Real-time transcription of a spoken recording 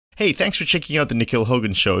Hey, thanks for checking out the Nikhil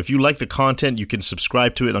Hogan Show. If you like the content, you can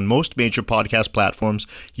subscribe to it on most major podcast platforms,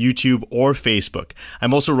 YouTube, or Facebook.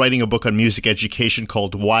 I'm also writing a book on music education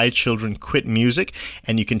called Why Children Quit Music,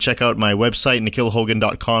 and you can check out my website,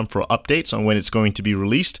 nikhilhogan.com, for updates on when it's going to be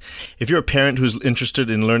released. If you're a parent who's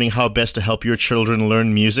interested in learning how best to help your children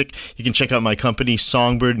learn music, you can check out my company,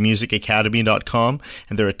 Songbird Music Academy.com,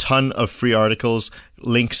 and there are a ton of free articles,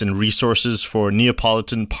 links and resources for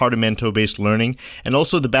Neapolitan Partimento-based learning, and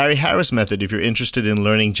also the Barry Harris method if you're interested in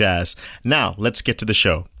learning jazz. Now, let's get to the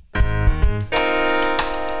show.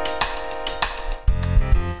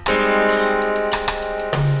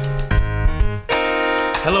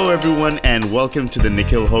 Hello everyone and welcome to the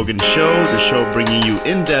Nikhil Hogan Show, the show bringing you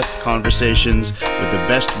in-depth conversations with the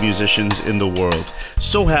best musicians in the world.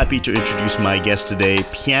 So happy to introduce my guest today,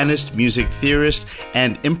 pianist, music theorist,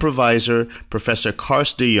 and improviser, Professor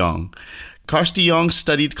Karst de Jong. Karst de Jong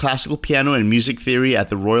studied classical piano and music theory at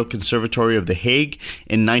the Royal Conservatory of The Hague.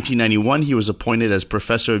 In 1991, he was appointed as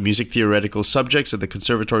Professor of Music Theoretical Subjects at the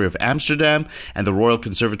Conservatory of Amsterdam and the Royal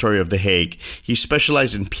Conservatory of The Hague. He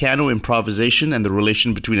specialized in piano improvisation and the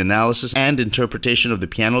relation between analysis and interpretation of the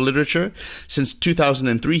piano literature. Since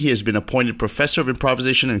 2003, he has been appointed Professor of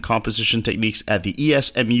Improvisation and Composition Techniques at the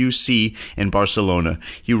ESMUC in Barcelona.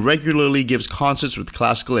 He regularly gives concerts with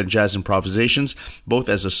classical and jazz improvisations, both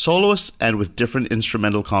as a soloist and with different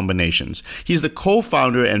instrumental combinations. He's the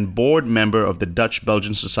co-founder and board member of the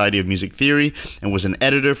Dutch-Belgian Society of Music Theory and was an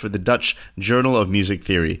editor for the Dutch Journal of Music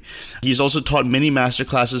Theory. He's also taught many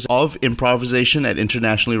masterclasses of improvisation at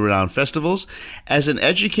internationally renowned festivals. As an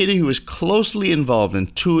educator, he was closely involved in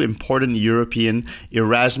two important European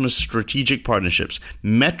Erasmus strategic partnerships: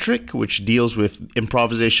 Metric, which deals with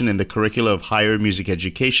improvisation in the curricula of higher music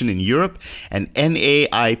education in Europe, and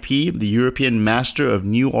NAIP, the European Master of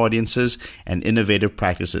New Audiences and Innovative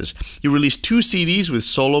Practices. He released 2 CDs with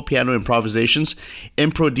solo piano improvisations,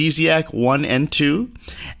 Improdisiac 1 and 2.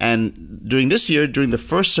 And during this year, during the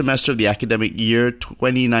first semester of the academic year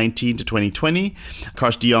 2019 to 2020,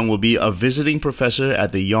 Karst de Jong will be a visiting professor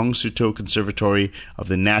at the Yong Soo To Conservatory of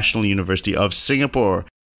the National University of Singapore.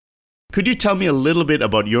 Could you tell me a little bit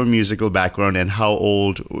about your musical background and how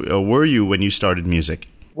old were you when you started music?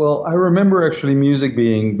 Well, I remember actually music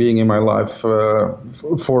being in my life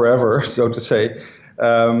forever, so to say.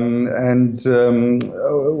 One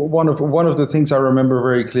of the things I remember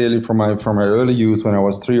very clearly from my early youth, when I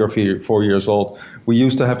was 3 or 4 years old, we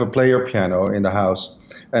used to have a player piano in the house.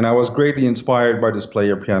 And I was greatly inspired by this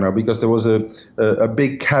player piano because there was a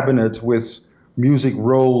big cabinet with music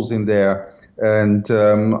rolls in there. And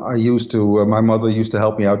my mother used to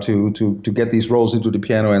help me out to get these rolls into the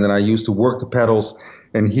piano, and then I used to work the pedals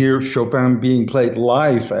and hear Chopin being played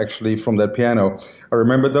live actually from that piano. I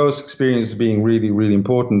remember those experiences being really, really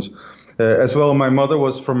important. As well, my mother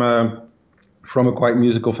was from a quite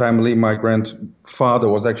musical family. My grandfather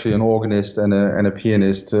was actually an organist and a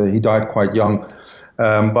pianist. He died quite young.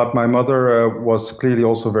 But my mother was clearly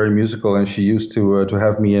also very musical, and she used to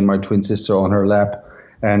have me and my twin sister on her lap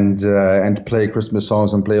and play Christmas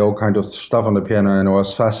songs and play all kinds of stuff on the piano, and I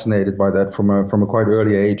was fascinated by that from a quite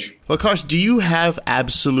early age. Well, Karst, do you have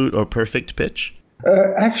absolute or perfect pitch?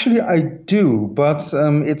 Actually, I do, but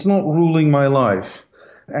it's not ruling my life.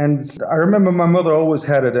 And I remember my mother always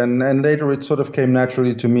had it, and later it sort of came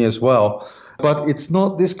naturally to me as well. But it's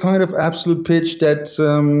not this kind of absolute pitch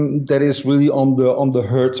that is really on the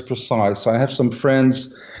hertz precise. I have some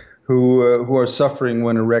friends who are suffering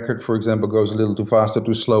when a record, for example, goes a little too fast or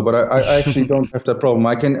too slow. But I actually don't have that problem.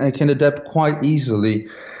 I can adapt quite easily.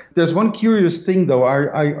 There's one curious thing, though.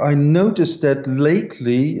 I noticed that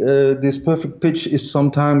lately this perfect pitch is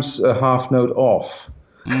sometimes a half note off,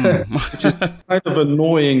 which is kind of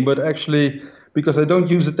annoying. But actually, because I don't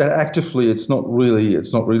use it that actively, it's not really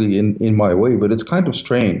in my way. But it's kind of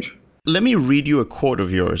strange. Let me read you a quote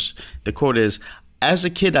of yours. The quote is, "As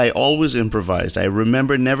a kid, I always improvised. I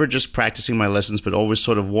remember never just practicing my lessons, but always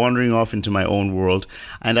sort of wandering off into my own world.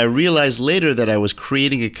 And I realized later that I was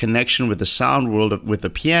creating a connection with the sound world with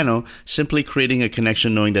the piano, simply creating a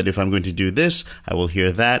connection knowing that if I'm going to do this, I will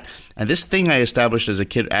hear that. And this thing I established as a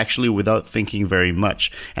kid actually without thinking very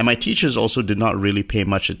much. And my teachers also did not really pay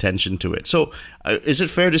much attention to it." So is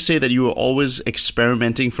it fair to say that you were always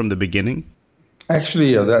experimenting from the beginning?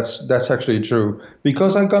 Actually, yeah, that's actually true.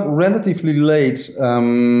 Because I got relatively late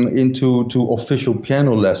into official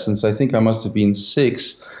piano lessons. I think I must have been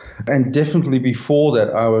 6. And definitely before that,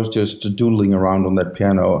 I was just doodling around on that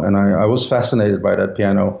piano. And I was fascinated by that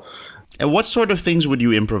piano. And what sort of things would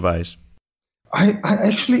you improvise? I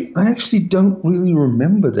actually don't really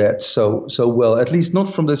remember that so well. At least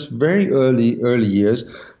not from this very early years.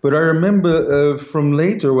 But I remember from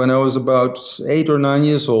later, when I was about 8 or 9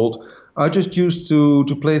 years old, I just used to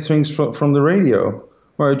play things from the radio.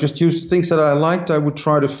 Where I just used things that I liked. I would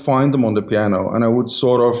try to find them on the piano, and I would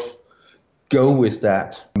sort of go with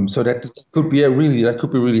that. So that could be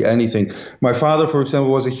really anything. My father, for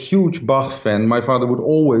example, was a huge Bach fan. My father would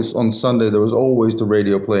always, on Sunday, there was always the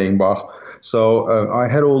radio playing Bach. So I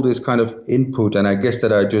had all this kind of input, and I guess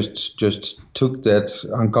that I just took that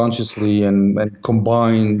unconsciously and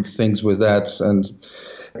combined things with that. And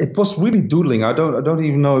it was really doodling. I don't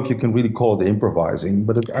even know if you can really call it improvising,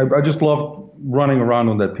 but I just loved running around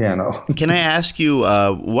on that piano. Can I ask you,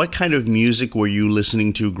 what kind of music were you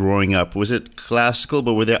listening to growing up? Was it classical,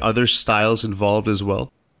 but were there other styles involved as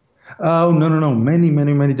well? Oh, no.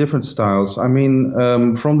 Many different styles. I mean,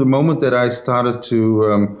 from the moment that I started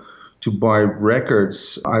to buy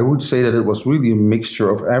records, I would say that it was really a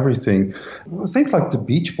mixture of everything. Things like the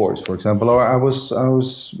Beach Boys, for example. I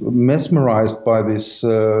was mesmerized by this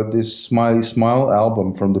Smiley Smile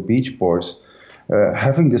album from the Beach Boys.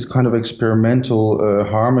 Having this kind of experimental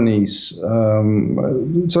harmonies,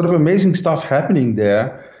 sort of amazing stuff happening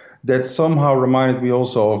there that somehow reminded me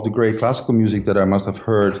also of the great classical music that I must have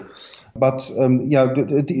heard. But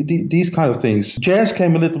these kind of things. Jazz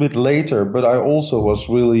came a little bit later, but I also was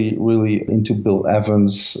really into Bill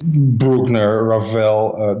Evans, Bruckner,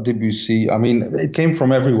 Ravel, Debussy. I mean, it came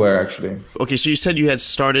from everywhere, actually. Okay, so you said you had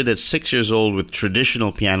started at 6 years old with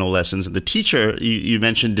traditional piano lessons. The teacher, you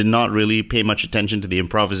mentioned, did not really pay much attention to the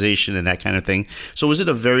improvisation and that kind of thing. So was it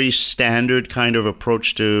a very standard kind of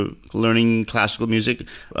approach to learning classical music,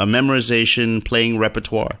 memorization, playing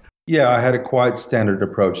repertoire? Yeah, I had a quite standard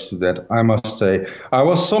approach to that, I must say. I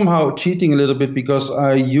was somehow cheating a little bit because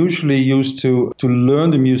I usually used to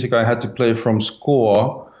learn the music I had to play from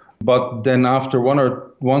score, but then after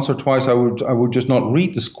once or twice I would just not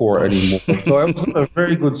read the score anymore. So I was not a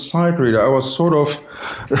very good sight reader. I was sort of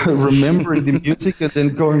remembering the music and then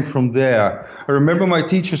going from there. I remember my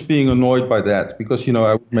teachers being annoyed by that because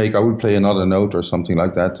I would play another note or something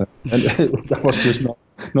like that, and that was just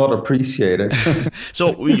not appreciated.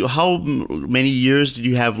 So how many years did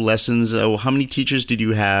you have lessons? How many teachers did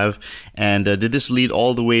you have? And did this lead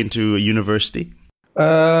all the way into a university?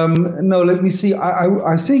 No, let me see.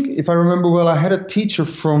 I think, if I remember well, I had a teacher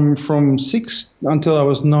from 6 until I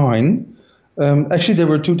was 9. Actually, there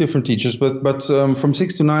were 2 different teachers, but from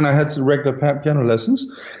 6 to 9, I had regular piano lessons.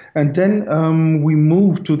 And then we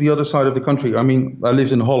moved to the other side of the country. I mean, I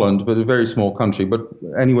lived in Holland, but a very small country. But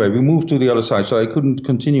anyway, we moved to the other side, so I couldn't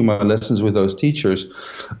continue my lessons with those teachers.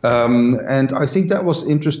 And I think that was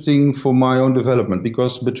interesting for my own development,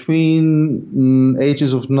 because between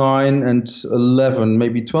ages of 9 and 11,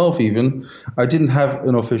 maybe 12 even, I didn't have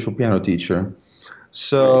an official piano teacher.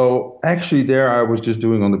 So actually there I was just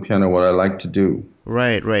doing on the piano what I like to do.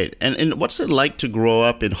 Right. And what's it like to grow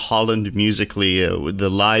up in Holland musically, with the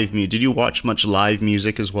live music? Did you watch much live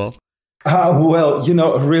music as well? Well,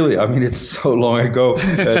 really, I mean, it's so long ago.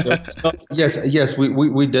 Yes,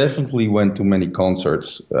 we definitely went to many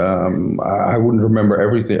concerts. I wouldn't remember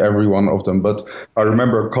every one of them, but I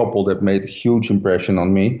remember a couple that made a huge impression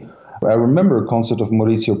on me. I remember a concert of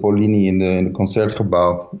Maurizio Pollini in the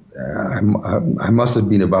Concertgebouw. I must have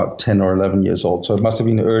been about 10 or 11 years old, so it must have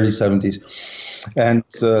been the early 70s. And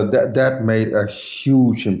that made a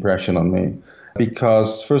huge impression on me.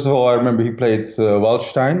 Because, first of all, I remember he played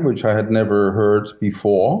Waldstein, which I had never heard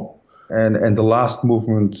before. And the last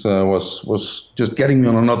movement was just getting me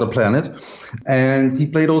on another planet. And he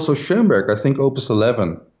played also Schoenberg, I think Opus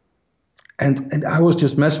 11. And I was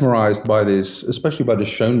just mesmerized by this, especially by the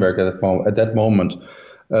Schoenberg at that moment,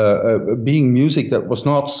 being music that was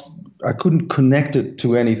not, I couldn't connect it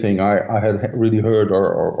to anything I had really heard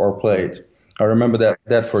or played. I remember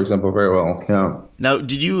that, for example, very well. Yeah. Now,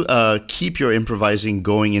 did you keep your improvising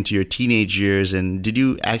going into your teenage years, and did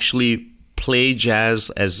you actually play jazz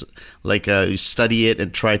as study it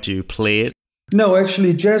and try to play it? No,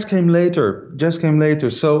 actually, jazz came later.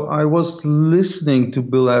 So I was listening to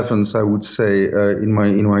Bill Evans, I would say, in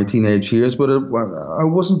my teenage years, but I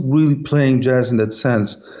wasn't really playing jazz in that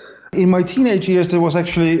sense. In my teenage years, there was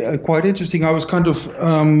actually quite interesting. I was kind of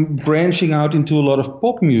branching out into a lot of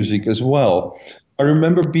pop music as well. I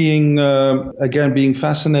remember being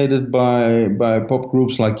fascinated by pop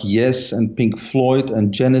groups like Yes and Pink Floyd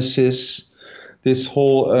and Genesis. This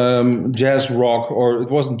whole jazz rock, or it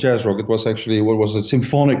wasn't jazz rock, it was actually,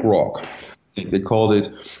 symphonic rock, I think they called it.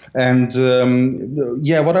 And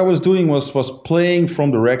what I was doing was playing from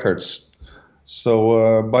the records.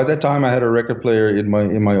 So by that time, I had a record player in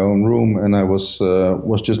my own room, and I was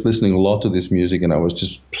just listening a lot to this music, and I was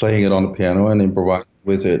just playing it on the piano and improvising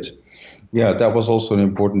with it. Yeah, that was also an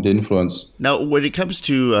important influence. Now, when it comes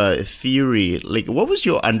to theory, like what was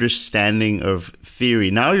your understanding of theory?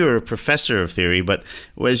 Now you're a professor of theory, but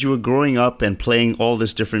as you were growing up and playing all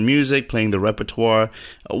this different music, playing the repertoire,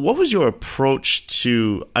 what was your approach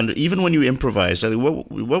to, even when you improvised? Like,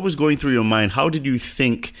 what was going through your mind? How did you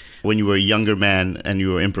think when you were a younger man and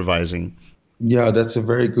you were improvising? Yeah, that's a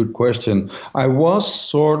very good question. I was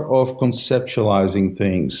sort of conceptualizing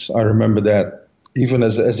things. I remember that. Even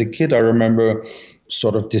as a kid, I remember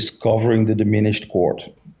sort of discovering the diminished chord.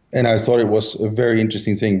 And I thought it was a very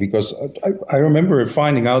interesting thing because I remember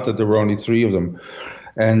finding out that there were only three of them.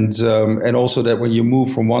 And also that when you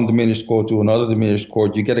move from one diminished chord to another diminished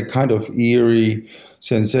chord, you get a kind of eerie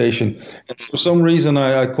sensation. And for some reason,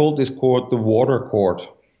 I called this chord the water chord.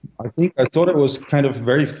 I thought it was kind of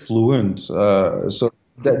very fluent. So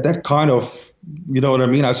that kind of, you know what I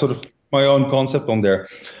mean? I sort of my own concept on there.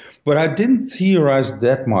 But I didn't theorize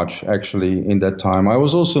that much, actually, in that time. I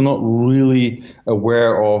was also not really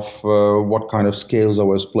aware of what kind of scales I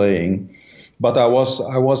was playing. But I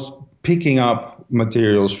was picking up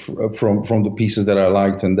materials from the pieces that I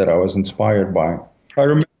liked and that I was inspired by. I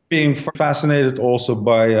remember being fascinated also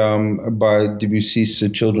by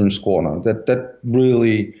Debussy's Children's Corner. That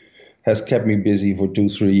really has kept me busy for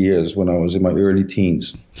 2-3 years when I was in my early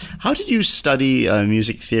teens. How did you study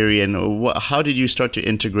music theory, and how did you start to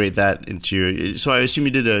integrate that into your? So I assume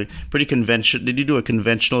you did a pretty conventional. Did you do a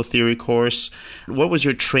conventional theory course? What was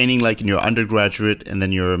your training like in your undergraduate, and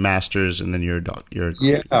then your master's, and then your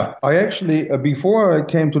Yeah, I actually before I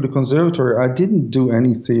came to the conservatory, I didn't do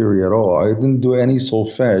any theory at all. I didn't do any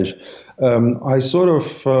solfège. I sort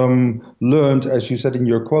of learned, as you said in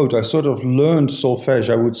your quote, I sort of learned solfège,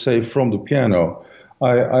 I would say, from the piano.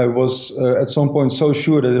 I was at some point so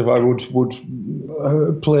sure that if I would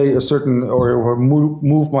play a certain or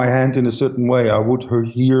move my hand in a certain way, I would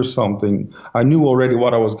hear something. I knew already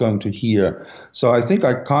what I was going to hear. So I think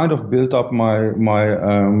I kind of built up my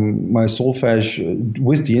solfège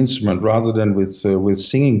with the instrument rather than with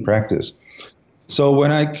singing practice. So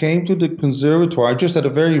when I came to the conservatory, just at a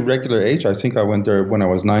very regular age, I think I went there when I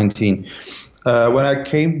was 19. When I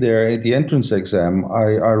came there at the entrance exam,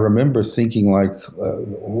 I remember thinking like,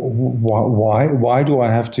 why do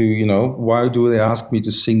I have to, why do they ask me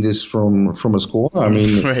to sing this from a score? I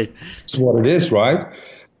mean, right. It's what it is, right? I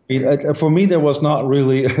mean, for me, there was not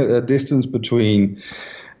really a distance between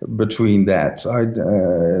that.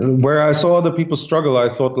 Where I saw other people struggle, I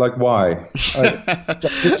thought like, why?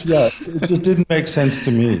 It just didn't make sense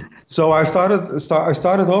to me. So I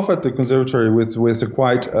started off at the conservatory with a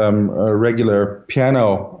quite regular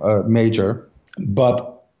piano major,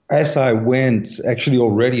 but as I went, actually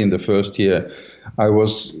already in the first year, I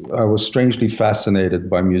was strangely fascinated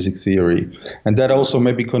by music theory, and that also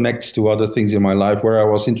maybe connects to other things in my life where I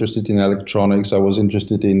was interested in electronics, I was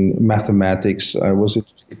interested in mathematics, I was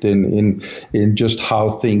interested in just how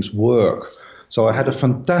things work. So I had a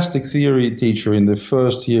fantastic theory teacher in the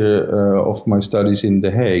first year of my studies in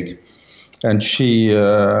The Hague, and she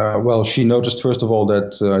noticed first of all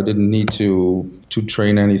that I didn't need to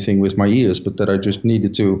train anything with my ears, but that I just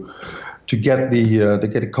needed to get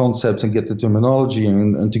the concepts and get the terminology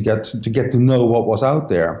and to get to know what was out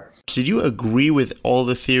there. Did you agree with all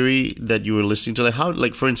the theory that you were listening to?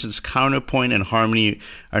 Like for instance, counterpoint and harmony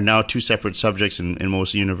are now two separate subjects in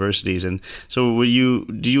most universities. And so were you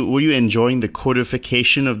enjoying the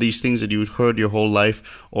codification of these things that you had heard your whole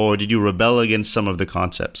life, or did you rebel against some of the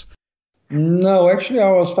concepts? No, actually,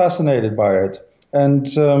 I was fascinated by it. And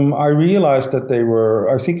I realized that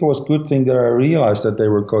I think it was a good thing that I realized that they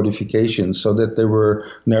were codifications, so that they were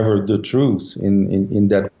never the truth in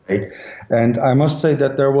that way. And I must say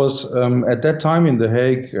that there was, at that time in The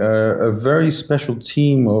Hague, a very special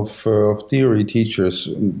team of theory teachers,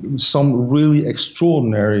 some really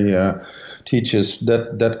extraordinary teachers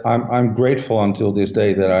that I'm grateful until this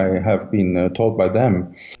day that I have been taught by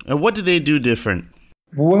them. And what did they do different?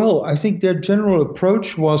 Well, I think their general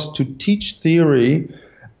approach was to teach theory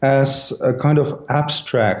as a kind of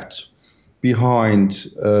abstract behind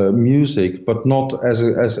music, but not as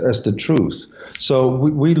the truth. So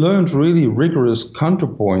we learned really rigorous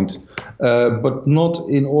counterpoint, but not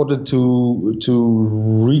in order to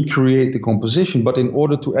recreate the composition, but in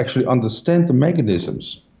order to actually understand the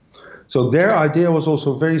mechanisms. So their idea was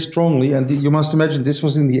also very strongly, and you must imagine this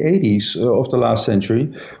was in the 80s of the last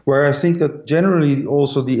century, where I think that generally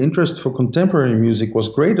also the interest for contemporary music was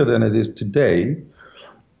greater than it is today.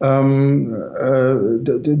 They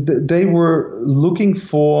were looking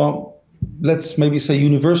for let's maybe say,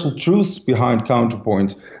 universal truths behind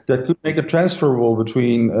counterpoint that could make it transferable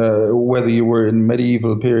between whether you were in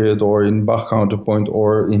medieval period or in Bach counterpoint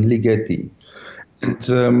or in Ligeti.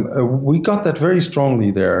 And we got that very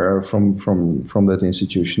strongly there from that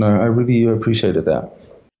institution. I really appreciated that.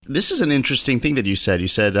 This is an interesting thing that you said. You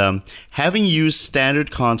said, having used standard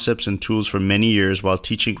concepts and tools for many years while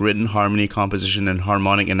teaching written harmony, composition, and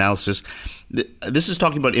harmonic analysis, this is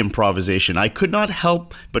talking about improvisation. I could not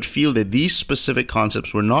help but feel that these specific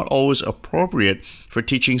concepts were not always appropriate for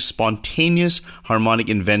teaching spontaneous harmonic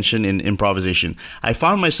invention in improvisation. I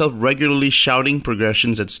found myself regularly shouting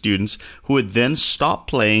progressions at students who would then stop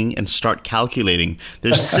playing and start calculating.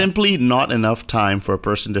 There's simply not enough time for a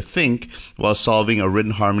person to think while solving a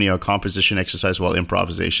written harmony or composition exercise while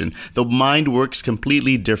improvisation. The mind works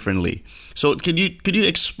completely differently. So could you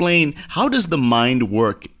explain, how does the mind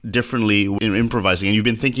work differently in improvising? And you've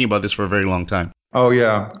been thinking about this for a very long time. Oh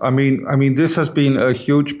yeah, I mean, this has been a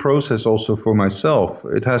huge process also for myself.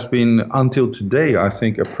 It has been until today, I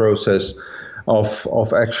think, a process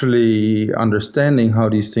of actually understanding how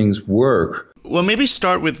these things work. Well, maybe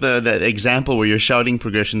start with that example where you're shouting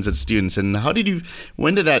progressions at students, and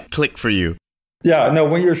when did that click for you? Yeah, no,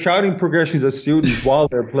 when you're shouting progressions at students while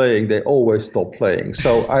they're playing, they always stop playing.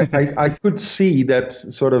 So I could see that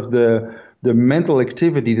sort of the mental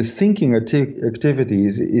activity, the thinking activity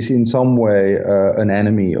is in some way an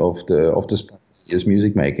enemy of the spontaneous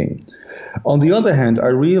music making. On the other hand, I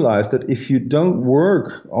realized that if you don't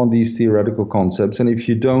work on these theoretical concepts and if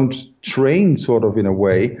you don't train sort of in a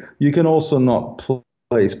way, you can also not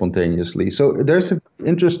play spontaneously. So there's an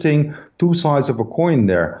interesting two sides of a coin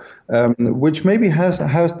there, which maybe has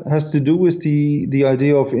to do with the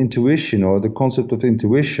idea of intuition or the concept of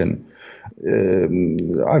intuition.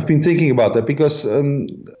 I've been thinking about that because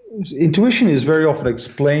intuition is very often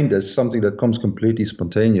explained as something that comes completely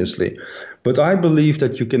spontaneously, but I believe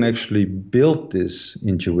that you can actually build this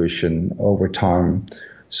intuition over time.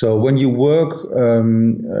 So when you work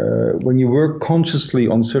consciously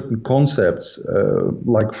on certain concepts,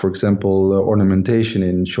 like for example ornamentation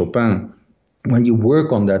in Chopin, when you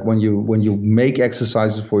work on that, when you make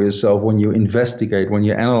exercises for yourself, when you investigate, when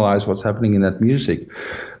you analyze what's happening in that music,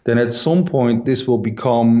 then at some point this will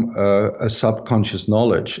become a subconscious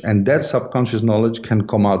knowledge, and that subconscious knowledge can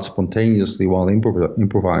come out spontaneously while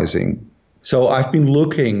improvising. So I've been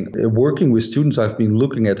working with students, I've been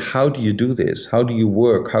looking at how do you do this? How do you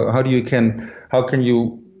work? How can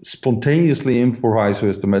you spontaneously improvise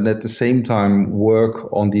with them and at the same time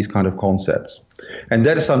work on these kind of concepts? And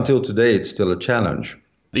that is, until today, it's still a challenge.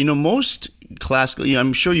 Most classical,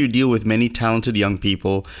 I'm sure you deal with many talented young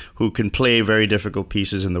people who can play very difficult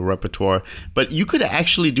pieces in the repertoire, but you could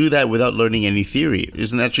actually do that without learning any theory.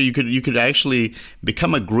 Isn't that true? You could actually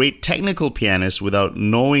become a great technical pianist without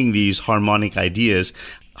knowing these harmonic ideas.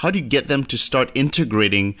 How do you get them to start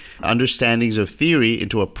integrating understandings of theory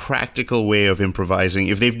into a practical way of improvising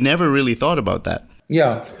if they've never really thought about that?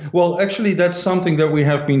 Yeah, well, actually, that's something that we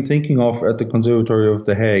have been thinking of at the Conservatory of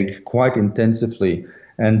The Hague quite intensively.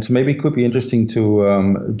 And maybe it could be interesting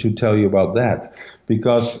to tell you about that,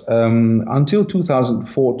 because until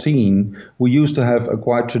 2014, we used to have a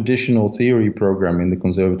quite traditional theory program in the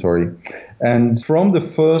conservatory. And from the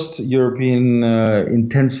first European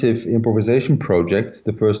intensive improvisation project,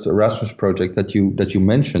 the first Erasmus project that you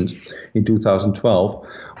mentioned in 2012,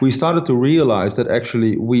 we started to realize that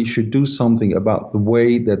actually we should do something about the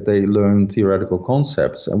way that they learn theoretical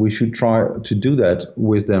concepts, and we should try to do that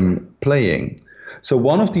with them playing. So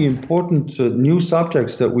one of the important new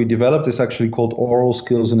subjects that we developed is actually called oral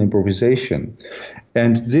skills and improvisation.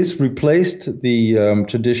 And this replaced the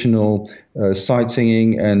traditional sight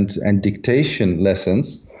singing and dictation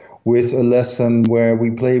lessons with a lesson where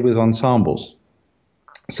we play with ensembles.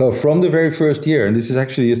 So from the very first year, and this is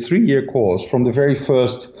actually a 3-year course, from the very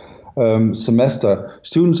first semester,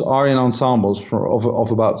 students are in ensembles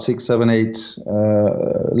of about 6, 7, 8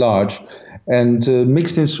 large and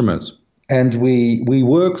mixed instruments. And we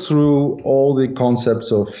work through all the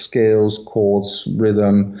concepts of scales, chords,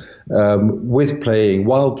 rhythm,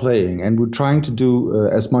 while playing, and we're trying to do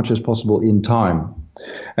as much as possible in time.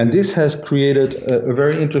 And this has created a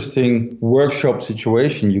very interesting workshop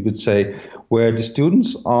situation, you could say, where the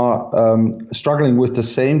students are struggling with the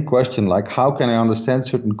same question, like how can I understand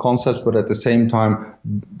certain concepts, but at the same time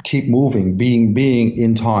keep moving, being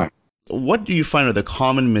in time. What do you find are the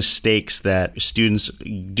common mistakes that students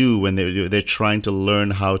do when they're trying to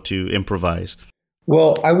learn how to improvise?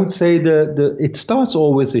 Well, I would say it starts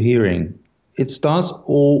all with the hearing. It starts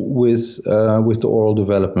all with the oral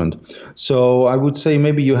development. So I would say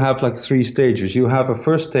maybe you have like 3 stages. You have a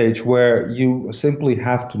first stage where you simply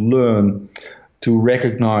have to learn to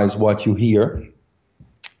recognize what you hear.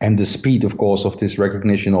 And the speed, of course, of this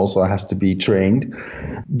recognition also has to be trained,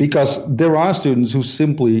 because there are students who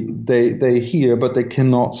simply, they hear, but they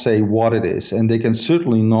cannot say what it is, and they can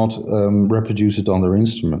certainly not reproduce it on their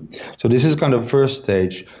instrument. So this is kind of first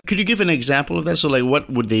stage. Could you give an example of that? So like, what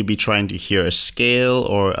would they be trying to hear? A scale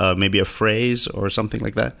or maybe a phrase or something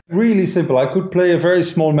like that? Really simple. I could play a very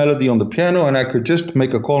small melody on the piano and I could just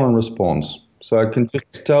make a call and response. So I can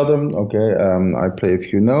just tell them, okay, I play a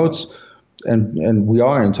few notes. And we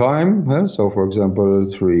are in time, huh? So for example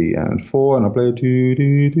 3 and 4, and I play dee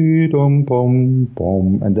dee dee dum bum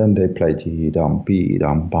bum, and then they play dee dum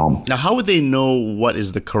bum. Now, how would they know what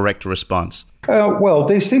is the correct response? Well,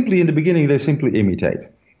 they simply imitate.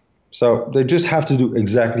 So they just have to do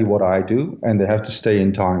exactly what I do, and they have to stay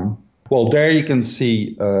in time. Well, there you can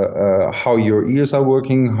see how your ears are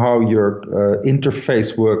working, how your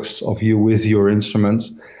interface works of you with your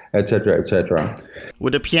instruments, etc., etc.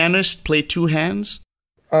 Would a pianist play 2 hands?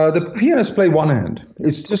 The pianists play 1 hand.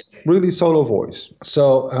 It's just really solo voice.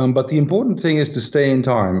 So, but the important thing is to stay in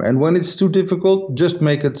time. And when it's too difficult, just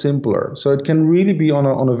make it simpler. So it can really be on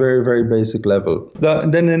a very, very basic level.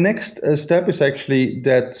 Then the next step is actually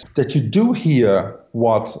that you do hear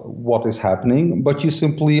what is happening, but you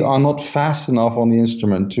simply are not fast enough on the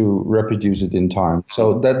instrument to reproduce it in time.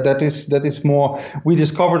 So that is more. We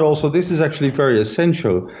discovered also this is actually very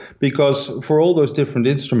essential, because for all those different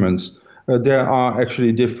instruments, there are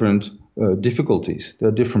actually different difficulties. There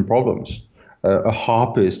are different problems. A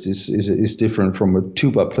harpist is different from a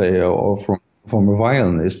tuba player or from a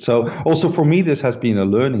violinist. So also for me, this has been a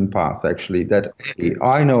learning path, actually, that hey,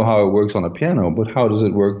 I know how it works on a piano, but how does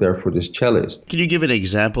it work there for this cellist? Can you give an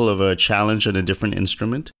example of a challenge on a different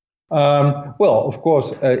instrument? Well, of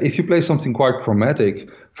course, if you play something quite chromatic,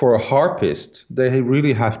 for a harpist, they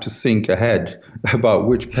really have to think ahead about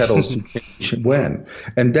which pedals to change when.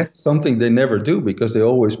 And that's something they never do, because they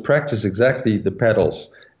always practice exactly the pedals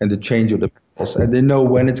and the change of the pedals, and they know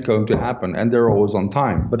when it's going to happen, and they're always on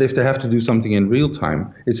time. But if they have to do something in real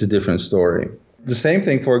time, it's a different story. The same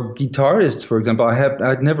thing for guitarists, for example.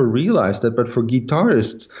 I'd never realized that, but for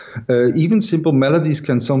guitarists, even simple melodies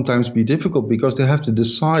can sometimes be difficult, because they have to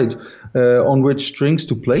decide on which strings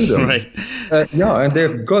to play them. Right. And they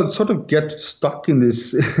sort of get stuck in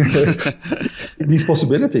this in these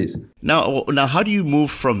possibilities. Now, how do you move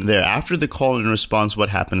from there? After the call and response, what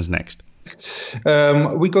happens next?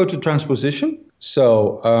 We go to transposition.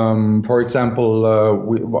 So, for example,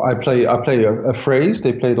 I play a phrase.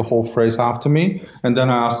 They play the whole phrase after me, and then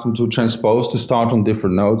I ask them to transpose, to start on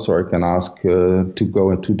different notes, or I can ask to go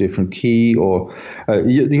into different key, or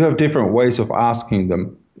you have different ways of asking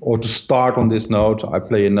them. Or to start on this note, I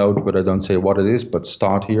play a note, but I don't say what it is, but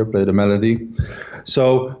start here, play the melody.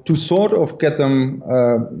 So to sort of get them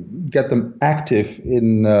active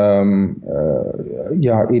in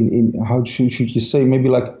how should you say, maybe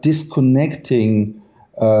like disconnecting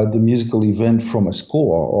the musical event from a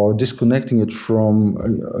score, or disconnecting it from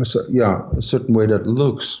a certain way that it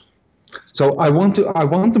looks. So I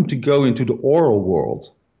want them to go into the oral world.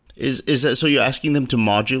 Is that so? You're asking them to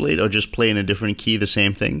modulate or just play in a different key the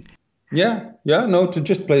same thing? No, to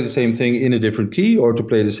just play the same thing in a different key, or to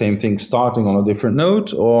play the same thing starting on a different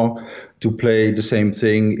note, or to play the same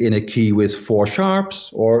thing in a key with 4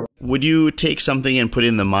 sharps. Or would you take something and put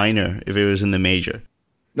in the minor if it was in the major?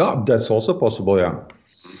 No, that's also possible, yeah.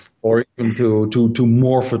 Or even to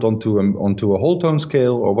morph it onto a whole tone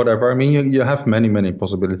scale or whatever. I mean, you have many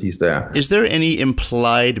possibilities there. Is there any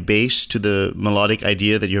implied bass to the melodic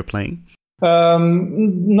idea that you're playing?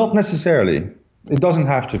 Not necessarily. It doesn't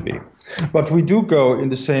have to be. But we do go in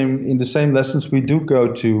the same lessons. We do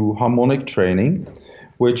go to harmonic training,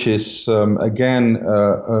 which is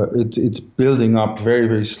it's building up very,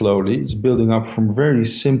 very slowly. It's building up from very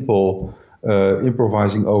simple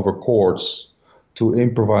improvising over chords to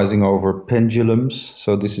improvising over pendulums.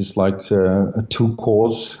 So this is like 2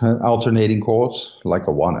 chords, alternating chords, like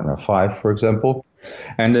a 1 and a 5, for example.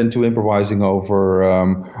 And then to improvising over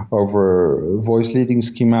voice leading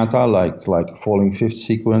schemata, like falling fifth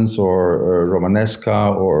sequence, or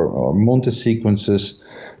Romanesca, or Monte sequences.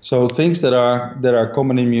 So things that are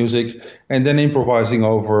common in music, and then improvising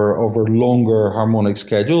over longer harmonic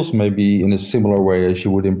schedules, maybe in a similar way as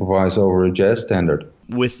you would improvise over a jazz standard.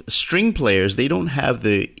 with string players, they don't have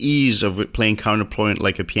the ease of playing counterpoint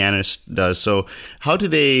like a pianist does. So how do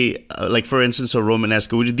they, like for instance, a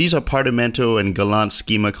Romanesque, these are Partimento and Galant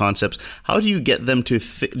schema concepts. How do you get them to,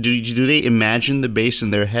 do they imagine the bass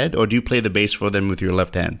in their head, or do you play the bass for them with your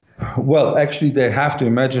left hand? Well, actually, they have to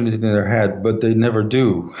imagine it in their head, but they never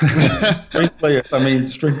do.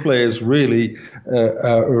 String players really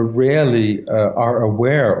rarely are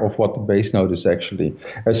aware of what the bass note is actually.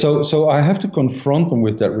 So I have to confront them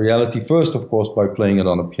with that reality first, of course, by playing it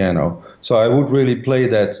on a piano. So I would really play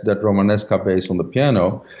that Romanesca bass on the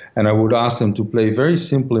piano, and I would ask them to play very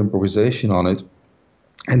simple improvisation on it.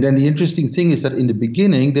 And then the interesting thing is that in the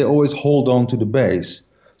beginning, they always hold on to the bass.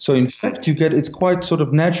 So in fact, it's quite sort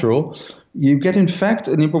of natural. You get, in fact,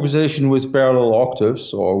 an improvisation with parallel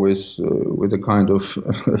octaves, or with a kind of,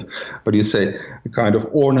 a kind of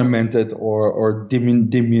ornamented or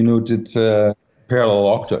diminuted parallel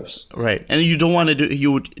octaves. Right, and you don't want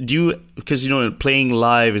to because playing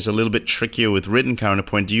live is a little bit trickier with written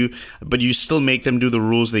counterpoint. But you still make them do the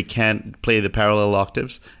rules. They can't play the parallel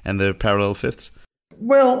octaves and the parallel fifths.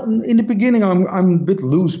 Well, in the beginning, I'm a bit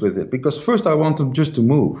loose with it, because first I want them just to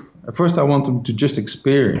move. First, I want them to just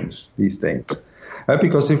experience these things.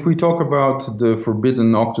 Because if we talk about the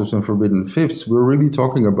forbidden octaves and forbidden fifths, we're really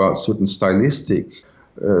talking about certain stylistic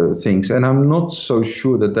things, and I'm not so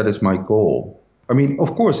sure that is my goal. I mean,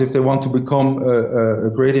 of course, if they want to become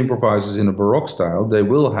great improvisers in a Baroque style, they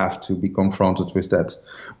will have to be confronted with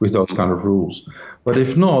those kind of rules. But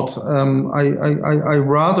if not, I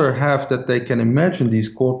rather have that they can imagine these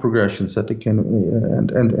chord progressions that they can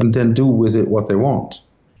and then do with it what they want.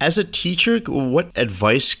 As a teacher, what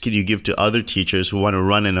advice can you give to other teachers who want to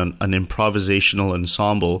run an improvisational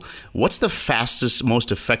ensemble? What's the fastest,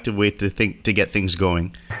 most effective way to get things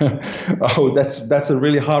going? Oh, that's a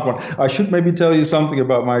really hard one. I should maybe tell you something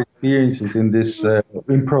about my experiences in this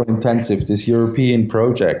Impro Intensive, this European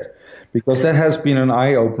project, because that has been an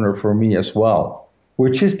eye-opener for me as well,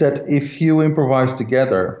 which is that if you improvise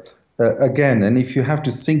together, again, and if you have to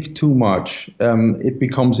think too much, it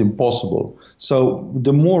becomes impossible. So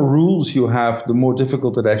the more rules you have, the more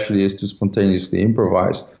difficult it actually is to spontaneously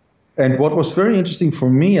improvise. And what was very interesting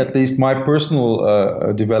for me, at least my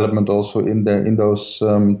personal development also in those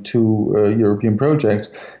two European projects,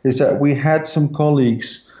 is that we had some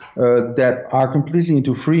colleagues that are completely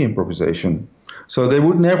into free improvisation. So they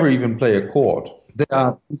would never even play a chord. They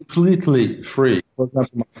are completely free. For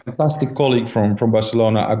example, my fantastic colleague from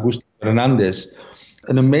Barcelona, Augusto Hernandez,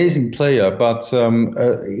 an amazing player, but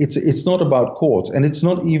it's not about chords, and it's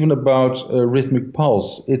not even about rhythmic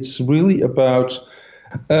pulse. It's really about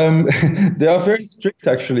they are very strict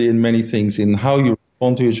actually in many things, in how you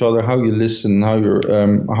respond to each other, how you listen,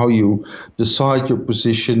 how you decide your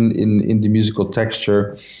position in the musical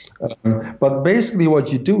texture. But basically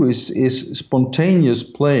what you do is spontaneous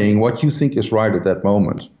playing, what you think is right at that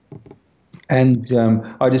moment. And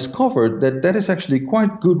I discovered that is actually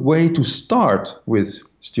quite a good way to start with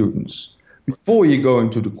students before you go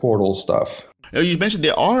into the chordal stuff. You mentioned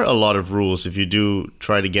there are a lot of rules if you do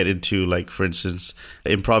try to get into, like, for instance,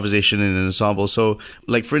 improvisation in an ensemble. So,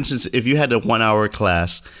 like, for instance, if you had a 1-hour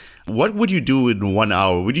class, what would you do in 1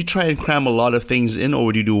 hour? Would you try and cram a lot of things in, or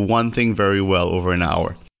would you do one thing very well over an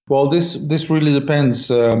hour? Well, this really depends.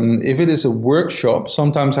 If it is a workshop,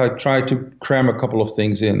 sometimes I try to cram a couple of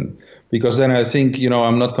things in, because then I think,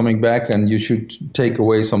 I'm not coming back and you should take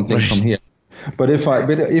away something from here. But if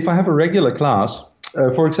I have a regular class,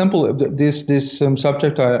 for example, this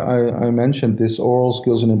subject I mentioned, this oral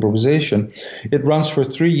skills and improvisation, it runs for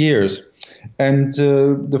 3 years. And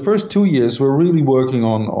the first 2 years, we're really working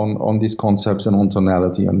on these concepts and on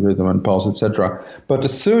tonality and rhythm and pulse, etc. But the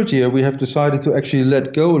third year, we have decided to actually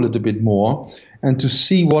let go a little bit more and to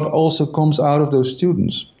see what also comes out of those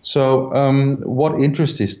students. So what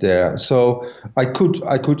interest is there? So I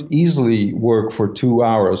could easily work for 2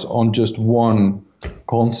 hours on just one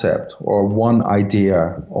concept or one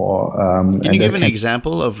idea. Or can you give an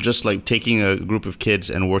example of just like taking a group of kids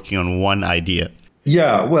and working on one idea?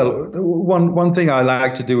 Yeah, well, one thing I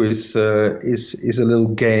like to do is a little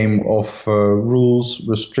game of rules,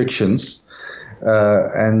 restrictions,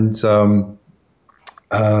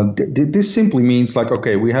 this simply means, like,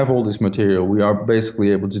 okay, we have all this material, we are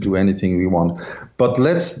basically able to do anything we want, but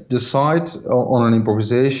let's decide on an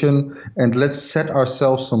improvisation and let's set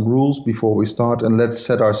ourselves some rules before we start, and let's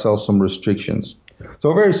set ourselves some restrictions.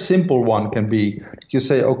 So a very simple one can be, you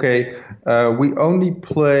say, okay, we only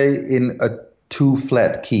play in a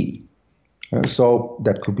 2-flat key. So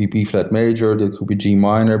that could be B flat major, that could be G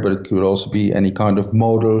minor, but it could also be any kind of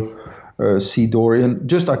modal C Dorian.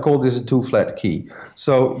 Just I call this a 2-flat key.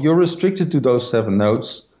 So you're restricted to those 7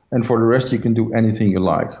 notes, and for the rest you can do anything you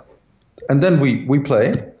like. And then we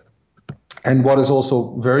play. And what is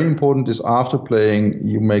also very important is after playing,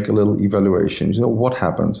 you make a little evaluation. You know, what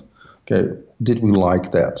happened? Okay, did we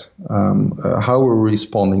like that? How were we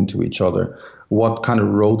responding to each other? What kind of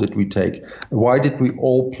role did we take? Why did we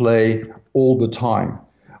all play all the time?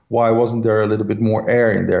 Why wasn't there a little bit more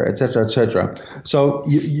air in there, et cetera, et cetera? So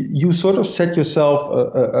you sort of set yourself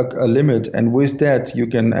a limit, and with that you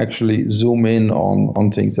can actually zoom in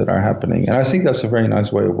on things that are happening. And I think that's a very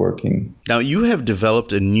nice way of working. Now, you have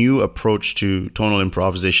developed a new approach to tonal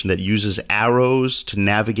improvisation that uses arrows to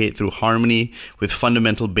navigate through harmony with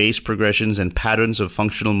fundamental bass progressions and patterns of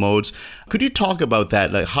functional modes. Could you talk about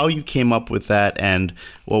that, like how you came up with that, and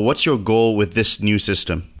well, what's your goal with this new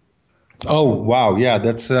system? Oh, wow. Yeah,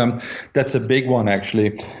 that's a big one,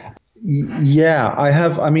 actually. Yeah,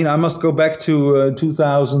 I must go back to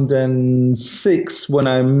 2006 when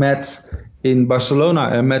I met in Barcelona.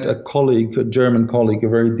 I met a colleague, a German colleague, a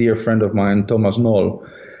very dear friend of mine, Thomas Noll.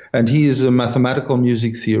 And he is a mathematical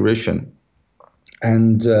music theorician.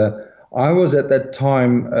 And I was at that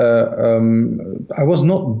time, I was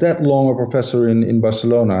not that long a professor in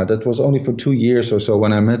Barcelona. That was only for 2 years or so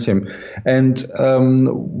when I met him. And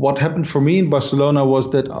what happened for me in Barcelona was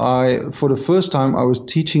that for the first time, I was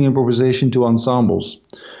teaching improvisation to ensembles.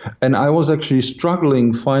 And I was actually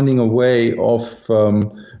struggling finding a way of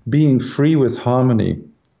being free with harmony.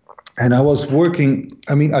 And I was working,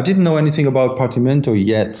 I didn't know anything about partimento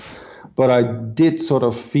yet, but I did sort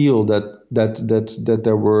of feel that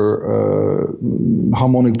there were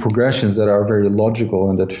harmonic progressions that are very logical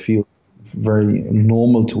and that feel very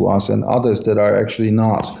normal to us, and others that are actually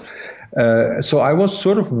not. So I was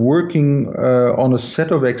sort of working on a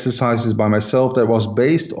set of exercises by myself that was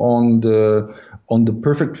based on the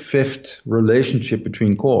perfect fifth relationship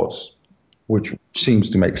between chords, which seems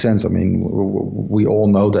to make sense. I mean, we all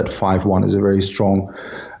know that 5-1 is a very strong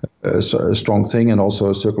thing, and also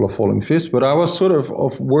a circle of falling fifths. But I was sort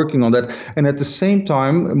of working on that. And at the same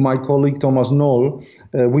time, my colleague Thomas Noll,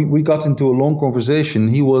 we got into a long conversation.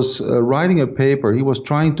 He was writing a paper. He was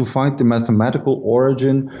trying to find the mathematical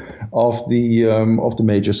origin of the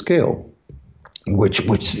major scale. Which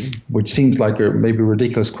seems like a maybe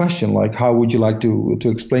ridiculous question, like how would you like to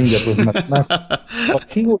explain that with mathematics? But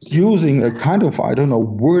he was using a kind of,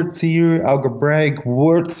 word theory, algebraic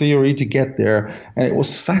word theory to get there, and it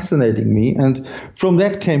was fascinating me. And from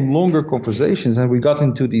that came longer conversations, and we got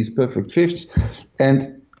into these perfect fifths.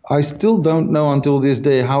 And I still don't know until this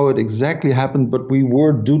day how it exactly happened, but we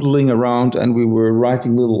were doodling around and we were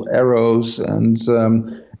writing little arrows, and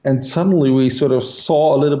suddenly we sort of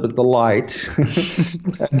saw a little bit the light.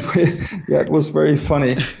 And it was very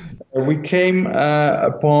funny. We came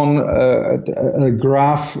upon a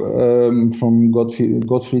graph from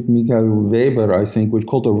Gottfried Michael Weber, I think, which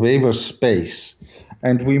called the Weber space.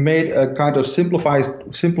 And we made a kind of simplified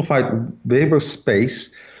Weber space,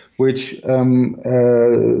 which,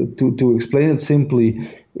 to explain it simply,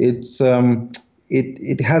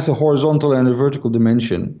 it has a horizontal and a vertical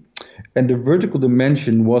dimension. And the vertical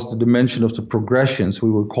dimension was the dimension of the progressions,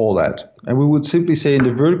 we would call that. And we would simply say in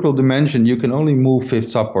the vertical dimension, you can only move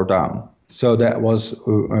fifths up or down. So that was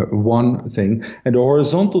one thing. And the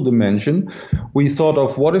horizontal dimension, we thought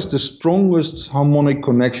of what is the strongest harmonic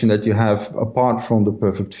connection that you have apart from the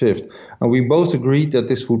perfect fifth. And we both agreed that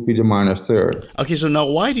this would be the minor third. Okay, so now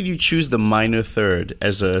why did you choose the minor third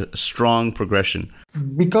as a strong progression?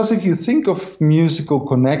 Because if you think of musical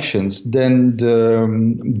connections, then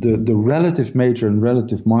the relative major and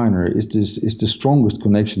relative minor is the strongest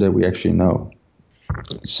connection that we actually know.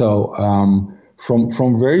 So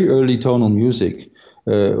from very early tonal music,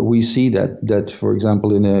 we see that for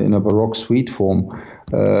example in a Baroque suite form,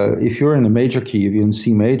 if you're in a major key, if you're in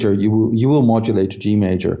C major, you will modulate to G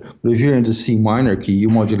major. But if you're in the C minor key, you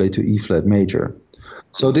modulate to E flat major.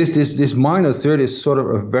 So this minor third is sort of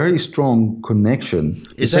a very strong connection.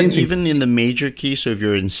 Is that even in the major key? So if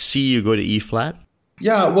you're in C, you go to E flat?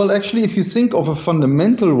 Yeah, well, actually, if you think of a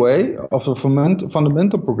fundamental way, of a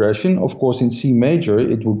fundamental progression, of course, in C major,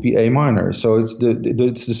 it would be A minor. So it's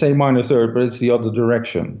the same minor third, but it's the other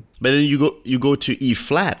direction. But then you go to E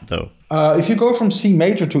flat, though. If you go from C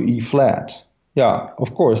major to E flat, yeah,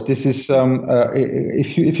 of course, this is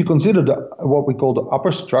if you consider what we call the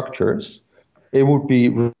upper structures, it would be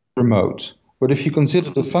remote. But if you consider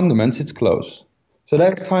the fundaments, it's close. So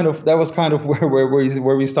that was kind of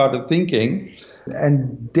where we started thinking.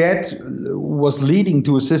 And that was leading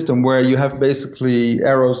to a system where you have basically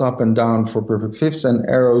arrows up and down for perfect fifths and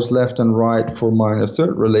arrows left and right for minor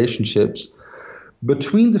third relationships.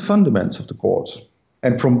 between the fundaments of the chords.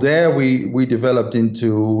 And from there, we developed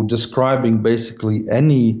into describing basically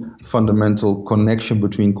any fundamental connection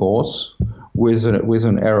between chords with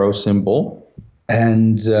an arrow symbol.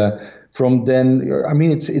 And from then, I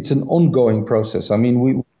mean, it's an ongoing process. I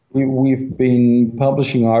mean, we've been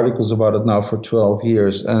publishing articles about it now for 12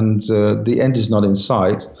 years, and the end is not in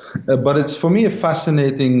sight. But it's for me a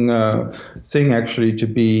fascinating thing actually to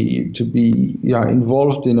be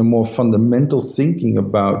involved in a more fundamental thinking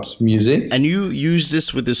about music. And you use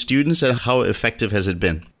this with the students, and how effective has it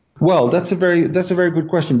been? Well, that's a very good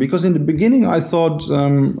question, because in the beginning I thought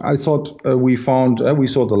we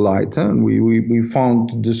saw the light, and we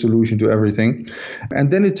found the solution to everything,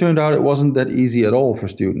 and then it turned out it wasn't that easy at all for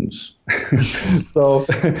students. so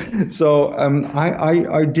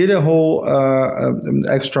I did a whole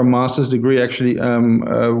extra master's degree actually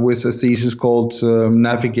with a thesis called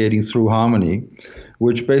Navigating Through Harmony,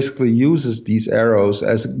 which basically uses these arrows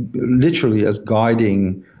as literally as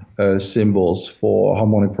guiding symbols for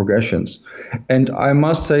harmonic progressions. And I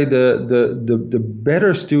must say the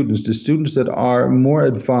better students, the students that are more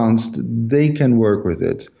advanced, they can work with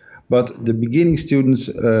it. But the beginning students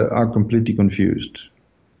are completely confused.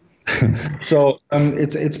 So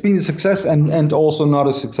it's been a success and also not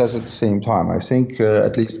a success at the same time. I think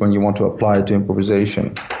at least when you want to apply it to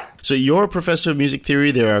improvisation. So you're a professor of music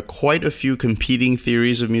theory. There are quite a few competing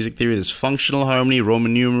theories of music theory. There's functional harmony,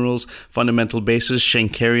 Roman numerals, fundamental basis,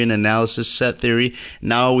 Schenkerian analysis, set theory.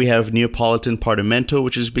 Now we have Neapolitan Partimento,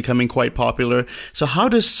 which is becoming quite popular. So how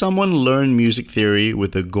does someone learn music theory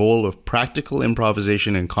with the goal of practical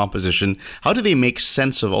improvisation and composition? How do they make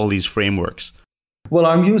sense of all these frameworks? Well,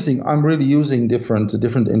 I'm really using different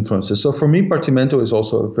influences. So for me, Partimento is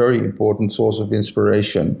also a very important source of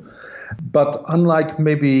inspiration. But unlike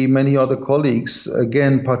maybe many other colleagues,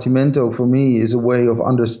 again, Partimento for me is a way of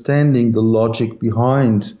understanding the logic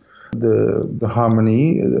behind the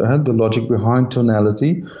harmony, the logic behind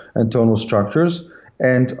tonality and tonal structures.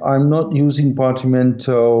 And I'm not using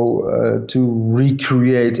Partimento to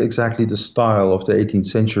recreate exactly the style of the 18th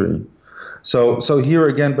century. So here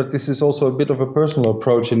again, but this is also a bit of a personal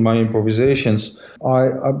approach in my improvisations.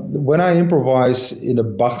 When I improvise in a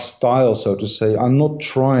Bach style, so to say, I'm not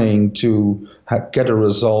trying to get a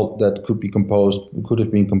result that could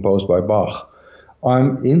have been composed by Bach.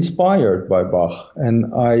 I'm inspired by Bach,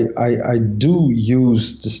 and I do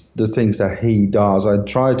use the things that he does. I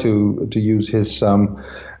try to use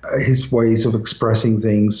his ways of expressing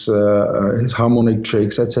things, his harmonic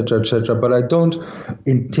tricks, etc., etc. But I don't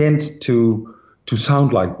intend to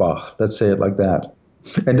sound like Bach. Let's say it like that.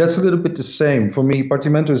 And that's a little bit the same for me.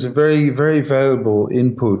 Partimento is a very, very valuable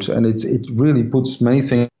input, and it really puts many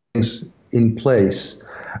things in place.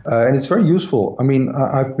 And it's very useful. I mean,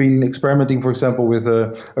 I've been experimenting, for example, with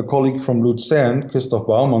a colleague from Luzern, Christoph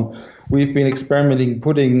Baumann. We've been experimenting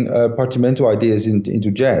putting Partimento ideas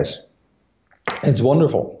into jazz. It's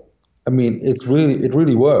wonderful. I mean, it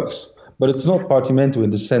really works. But it's not Partimento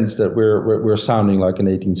in the sense that we're sounding like an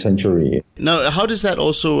 18th century. Now, how does that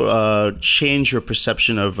also change your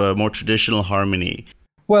perception of more traditional harmony?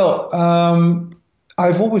 Well,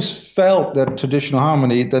 I've always felt that traditional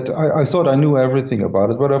harmony, that I thought I knew everything about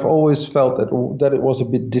it, but I've always felt that it was a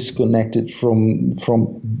bit disconnected from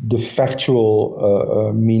the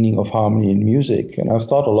factual meaning of harmony in music. And I've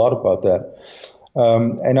thought a lot about that.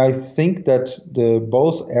 And I think that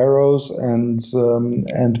both arrows and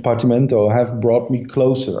Partimento have brought me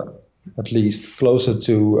closer, at least closer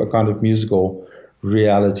to a kind of musical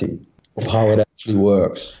reality of how it actually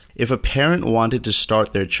works. If a parent wanted to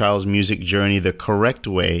start their child's music journey the correct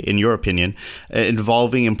way, in your opinion,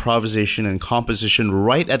 involving improvisation and composition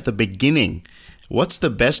right at the beginning, what's the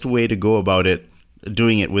best way to go about it,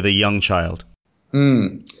 doing it with a young child?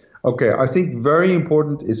 Okay, I think very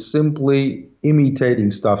important is simply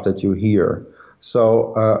imitating stuff that you hear.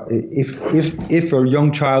 So if a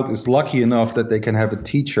young child is lucky enough that they can have a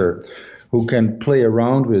teacher who can play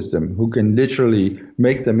around with them, who can literally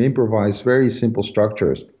make them improvise very simple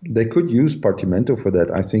structures, they could use Partimento for that.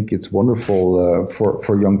 I think it's wonderful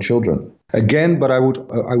for young children. Again, but I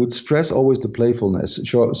would stress always the playfulness.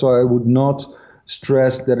 So I would not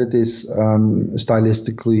stress that it is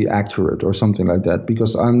stylistically accurate or something like that,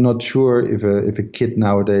 because I'm not sure if a kid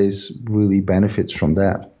nowadays really benefits from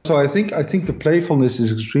that. So I think the playfulness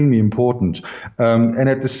is extremely important, and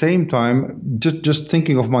at the same time, just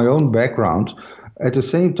thinking of my own background, at the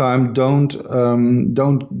same time,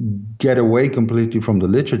 don't get away completely from the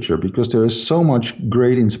literature, because there is so much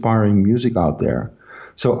great, inspiring music out there.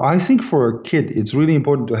 So I think for a kid, it's really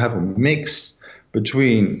important to have a mix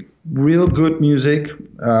between real good music.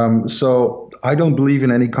 So I don't believe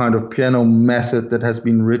in any kind of piano method that has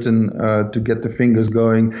been written to get the fingers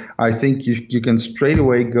going. I think you can straight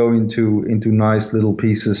away go into nice little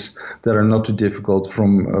pieces that are not too difficult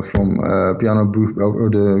from piano or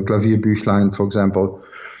the Klavierbüchlein, for example,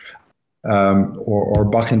 or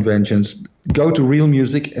Bach inventions. Go to real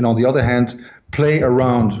music, and on the other hand, play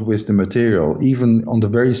around with the material, even on the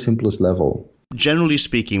very simplest level. Generally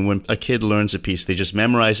speaking, when a kid learns a piece, they just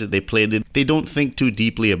memorize it, they play it, they don't think too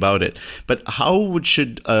deeply about it. But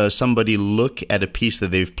should somebody look at a piece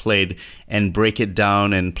that they've played and break it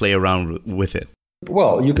down and play around with it?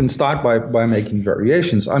 Well, you can start by making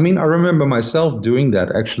variations. I mean, I remember myself doing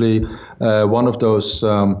that. Actually, one of those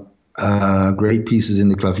great pieces in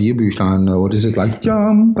the Klavierbüchlein, what is it, like that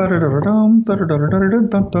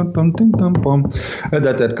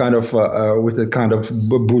kind of with that kind of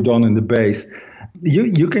bourdon in the bass.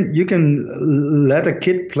 You can let a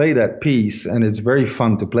kid play that piece, and it's very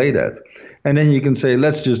fun to play that. And then you can say,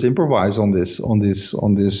 let's just improvise on this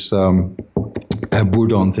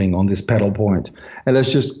bourdon thing, on this pedal point, and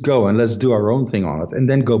let's just go and let's do our own thing on it, and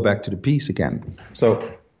then go back to the piece again. So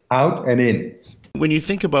out and in. When you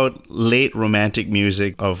think about late romantic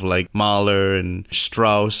music of like Mahler and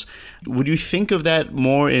Strauss, would you think of that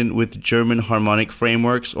more with German harmonic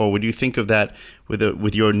frameworks, or would you think of that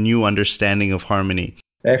with your new understanding of harmony?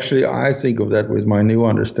 Actually, I think of that with my new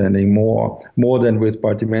understanding more than with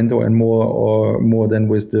partimento, and more than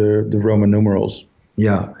with the Roman numerals.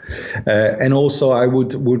 Yeah, and also I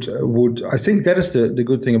would I think that is the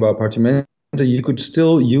good thing about partimento. You could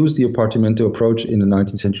still use the appartamento approach in the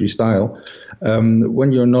 19th century style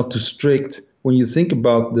when you're not too strict. When you think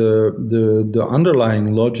about the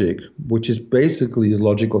underlying logic, which is basically the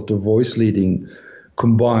logic of the voice leading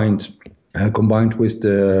combined with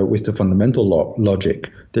the fundamental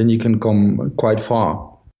logic, then you can come quite far.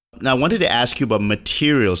 Now, I wanted to ask you about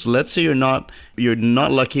materials. Let's say you're not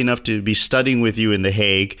lucky enough to be studying with you in The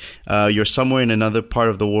Hague. You're somewhere in another part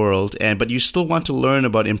of the world, but you still want to learn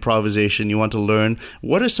about improvisation. You want to learn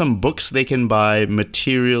what are some books they can buy,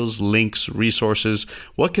 materials, links, resources.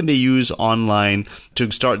 What can they use online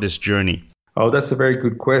to start this journey? Oh, that's a very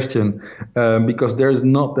good question, because there's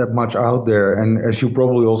not that much out there. And as you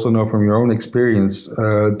probably also know from your own experience,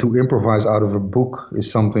 to improvise out of a book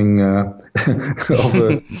is something of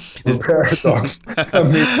a paradox. I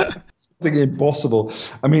mean, something impossible.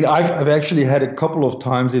 I mean, I've actually had a couple of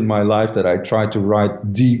times in my life that I tried to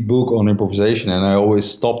write the book on improvisation, and I always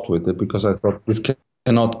stopped with it because I thought this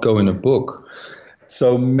cannot go in a book.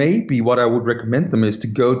 So maybe what I would recommend them is to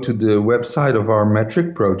go to the website of our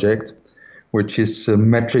metric project, which is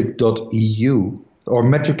metric.eu or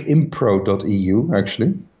metricimpro.eu,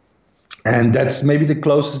 actually. And that's maybe the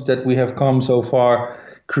closest that we have come so far,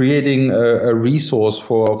 creating a resource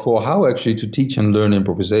for how actually to teach and learn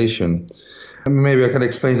improvisation. Maybe I can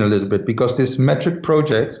explain a little bit, because this metric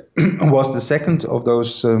project was the second of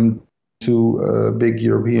those two big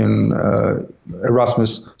European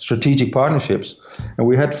Erasmus strategic partnerships. And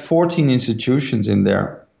we had 14 institutions in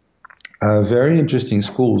there. Very interesting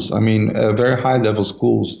schools. I mean, very high-level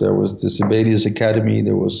schools. There was the Songbird Academy.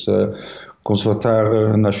 There was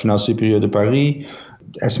Conservatory National Superior de Paris,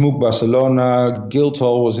 ESMUC Barcelona.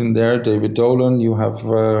 Guildhall was in there. David Dolan, you have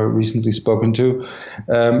recently spoken to.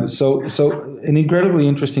 So an incredibly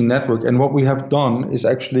interesting network. And what we have done is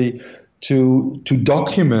actually to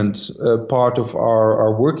document part of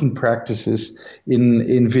our working practices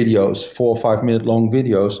in videos, 4 or 5 minute long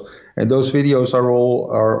videos. And those videos are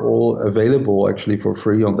all available actually for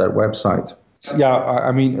free on that website. Yeah,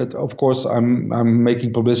 I mean, of course, I'm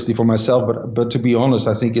making publicity for myself, but to be honest,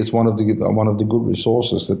 I think it's one of the good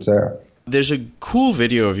resources that's there. There's a cool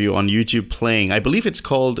video of you on YouTube playing. I believe it's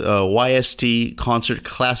called YST Concert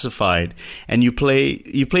Classified, and you play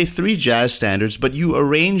 3 jazz standards, but you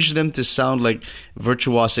arrange them to sound like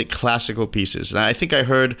virtuosic classical pieces. And I think I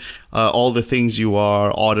heard All the Things You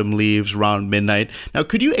Are, Autumn Leaves, Round Midnight. Now,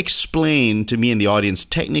 could you explain to me and the audience,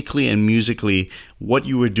 technically and musically, what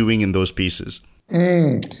you were doing in those pieces?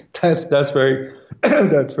 That's very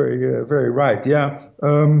very right. Yeah,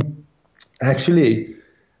 actually.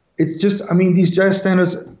 It's just, I mean, these jazz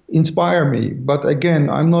standards inspire me. But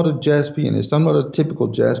again, I'm not a jazz pianist. I'm not a typical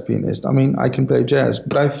jazz pianist. I mean, I can play jazz,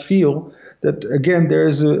 but I feel that, again,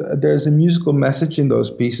 there's a musical message in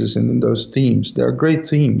those pieces and in those themes. They're great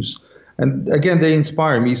themes. And again, they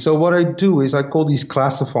inspire me. So what I do is I call these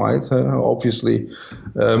classified, obviously.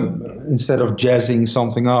 Instead of jazzing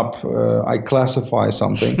something up, I classify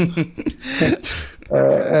something.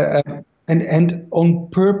 And on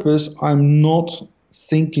purpose, I'm not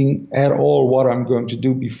thinking at all what I'm going to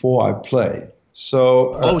do before I play.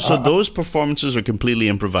 So so those performances are completely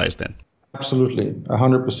improvised then? Absolutely,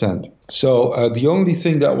 100%. So the only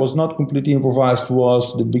thing that was not completely improvised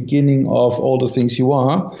was the beginning of All the Things You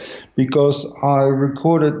Are, because I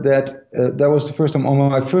recorded that. That was the first time on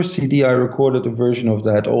my first CD. I recorded a version of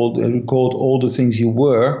that, called All the Things You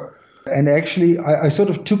Were. And actually, I sort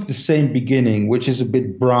of took the same beginning, which is a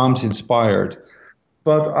bit Brahms inspired.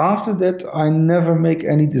 But after that, I never make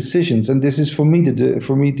any decisions, and this is for me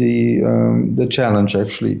the challenge,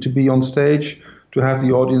 actually, to be on stage, to have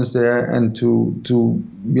the audience there, and to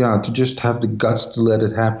just have the guts to let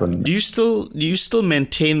it happen. Do you still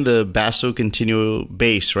maintain the basso continuo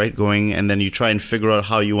bass, right, going, and then you try and figure out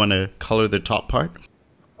how you want to color the top part?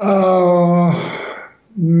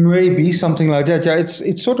 Maybe something like that. Yeah,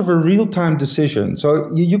 it's sort of a real-time decision.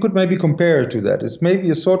 So you could maybe compare it to that. It's maybe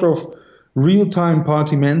a sort of real-time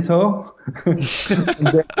partimento, and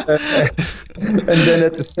then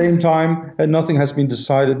at the same time, nothing has been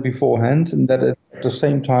decided beforehand, and that at the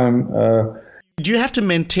same time. Do you have to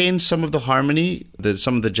maintain some of the harmony,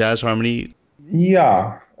 some of the jazz harmony?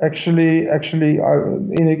 Yeah, actually,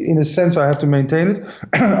 in a sense, I have to maintain it.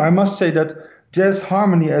 I must say that jazz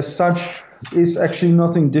harmony, as such, is actually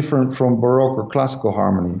nothing different from Baroque or classical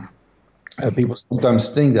harmony. People sometimes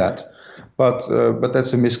think that. But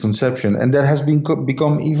that's a misconception, and that has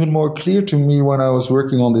become even more clear to me when I was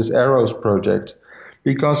working on this Arrows project,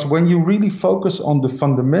 because when you really focus on the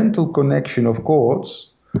fundamental connection of chords,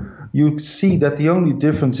 you see that the only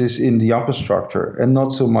difference is in the upper structure and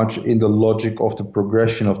not so much in the logic of the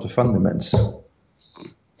progression of the fundaments,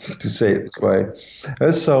 to say it this way.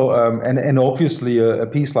 And obviously a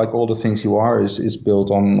piece like All the Things You Are is built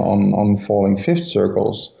on falling fifth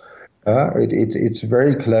circles. It's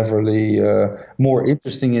very cleverly more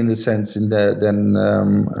interesting in the sense than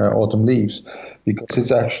Autumn Leaves, because it's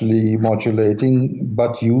actually modulating,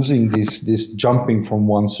 but using this jumping from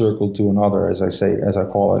one circle to another, as I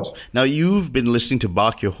call it. Now, you've been listening to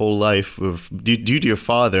Bach your whole life due to your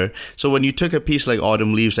father. So when you took a piece like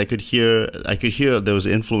Autumn Leaves, I could hear those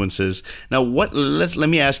influences. Now, let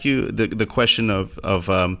me ask you the question of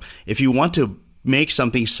if you want to make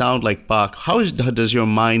something sound like Bach, how does your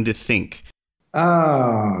mind think?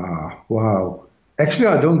 Wow. Actually,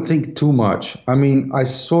 I don't think too much. I mean, I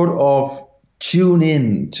sort of tune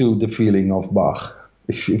in to the feeling of Bach,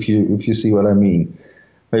 if you see what I mean.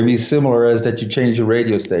 Maybe similar as that you change a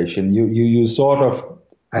radio station. You sort of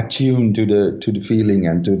attune to the feeling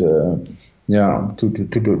and to the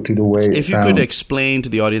to the way. If you could explain to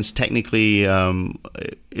the audience technically,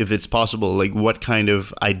 if it's possible, like what kind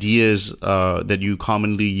of ideas that you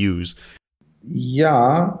commonly use.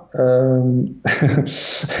 Yeah,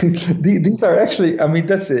 these are actually, I mean,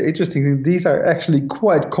 that's interesting thing. These are actually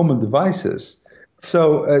quite common devices.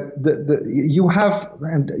 So you have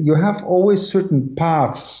always certain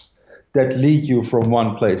paths that lead you from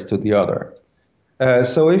one place to the other.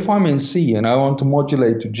 So if I'm in C and I want to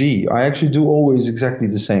modulate to G, I actually do always exactly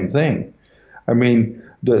the same thing. I mean,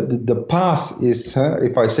 the path is,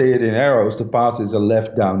 if I say it in arrows, the path is a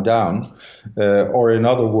left, down, down. Or in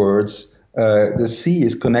other words, the C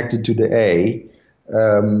is connected to the A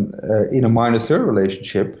in a minor third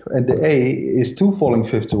relationship, and the A is two falling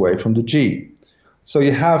fifths away from the G. So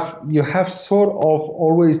you have sort of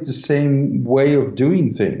always the same way of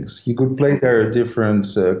doing things. You could play there a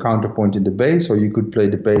different counterpoint in the bass, or you could play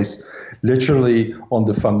the bass literally on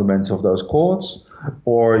the fundaments of those chords,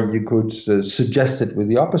 or you could suggest it with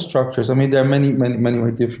the upper structures. I mean, there are many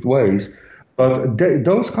different ways. But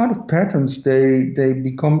those kind of patterns, they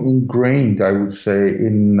become ingrained, I would say,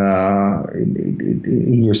 in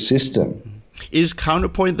your system. Is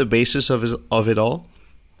counterpoint the basis of it all?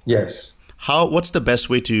 Yes. What's the best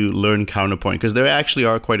way to learn counterpoint? Because there actually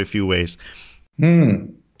are quite a few ways. The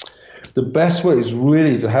best way is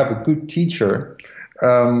really to have a good teacher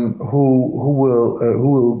who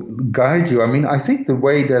will guide you. I mean, I think the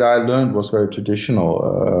way that I learned was very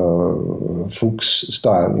traditional, Fuchs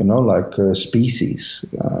style, like species,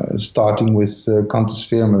 starting with cantus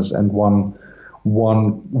firmus and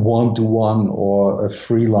one-to-one or a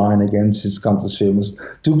free line against his cantus firmus.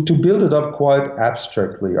 To build it up quite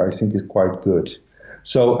abstractly, I think is quite good.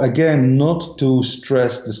 So again, not to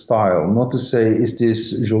stress the style, not to say, is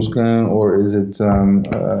this Josquin or is it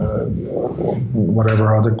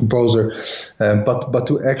whatever other composer, but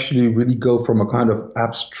to actually really go from a kind of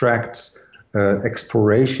abstract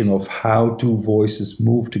exploration of how two voices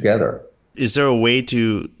move together. Is there a way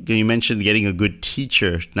you mentioned getting a good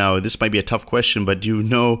teacher. Now, this might be a tough question, but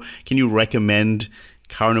can you recommend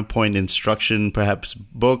counterpoint instruction, perhaps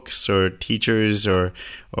books or teachers, or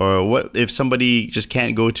what if somebody just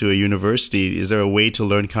can't go to a university? Is there a way to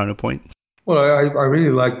learn counterpoint? Well, I really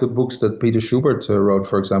like the books that Peter Schubert wrote,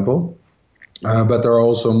 for example. But there are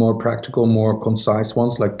also more practical, more concise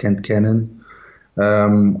ones like Kent Cannon.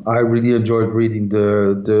 I really enjoyed reading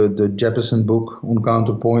the Jeppesen book on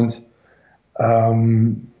counterpoint.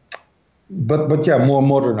 But yeah, more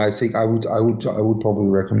modern. I think I would probably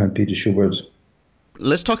recommend Peter Schubert.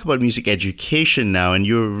 Let's talk about music education now, and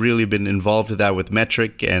you've really been involved with that with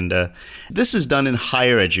Metric, and this is done in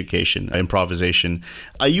higher education, improvisation.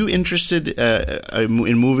 Are you interested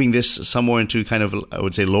in moving this somewhere into kind of, I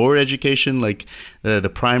would say, lower education, like the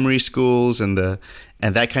primary schools and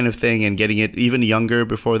that kind of thing, and getting it even younger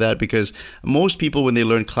before that? Because most people, when they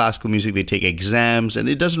learn classical music, they take exams, and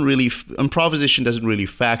it doesn't really, improvisation doesn't really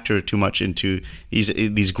factor too much into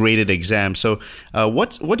these graded exams. So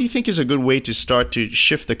what do you think is a good way to start to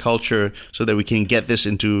shift the culture so that we can get this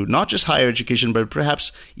into not just higher education, but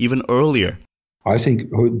perhaps even earlier? I think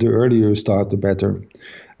the earlier you start, the better.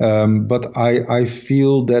 But I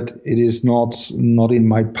feel that it is not in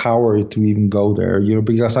my power to even go there,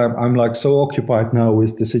 because I'm like so occupied now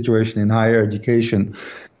with the situation in higher education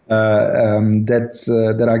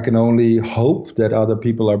that I can only hope that other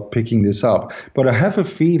people are picking this up. But I have a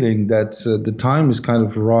feeling that the time is kind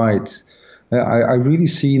of right. I really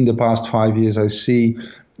see in the past 5 years, I see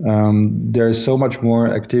there is so much more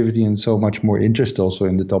activity and so much more interest also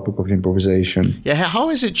in the topic of improvisation. Yeah, how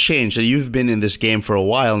has it changed? You've been in this game for a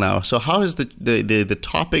while now. So how has the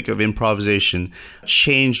topic of improvisation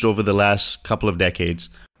changed over the last couple of decades?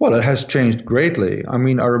 Well, it has changed greatly. I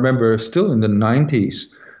mean, I remember still in the 90s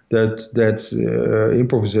that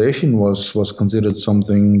improvisation was considered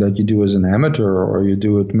something that you do as an amateur, or you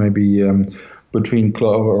do it maybe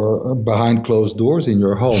or behind closed doors in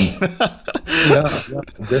your home. yeah,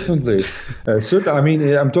 definitely. Certainly, I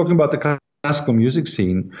mean, I'm talking about the classical music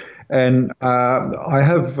scene, and I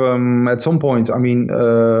have at some point, I mean,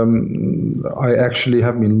 I actually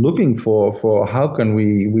have been looking for how can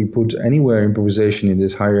we put anywhere improvisation in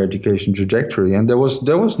this higher education trajectory, and there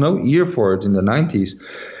was no ear for it in the 90s.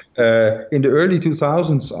 In the early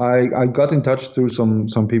 2000s, I got in touch through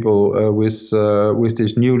some people with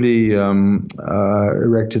this newly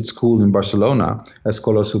erected school in Barcelona,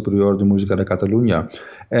 Escola Superior de Música de Catalunya,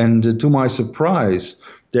 and to my surprise,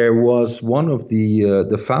 there was one of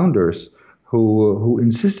the founders who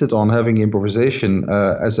insisted on having improvisation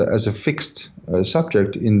as a fixed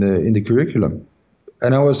subject in the curriculum,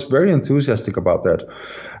 and I was very enthusiastic about that.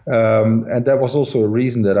 And that was also a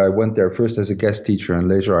reason that I went there first as a guest teacher, and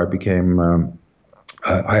later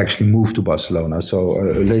I actually moved to Barcelona. So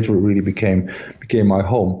later it really became my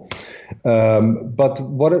home.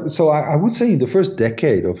 So I would say in the first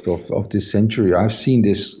decade of this century, I've seen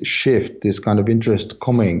this shift, this kind of interest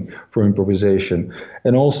coming for improvisation,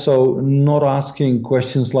 and also not asking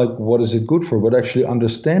questions like what is it good for, but actually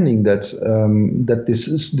understanding that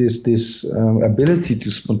this ability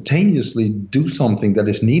to spontaneously do something that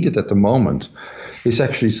is needed at the moment is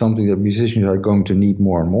actually something that musicians are going to need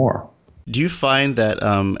more and more. Do you find that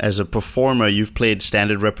as a performer, you've played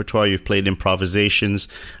standard repertoire, you've played improvisations.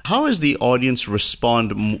 How does the audience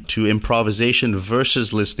respond to improvisation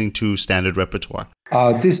versus listening to standard repertoire?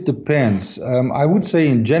 This depends. I would say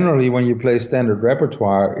in generally, when you play standard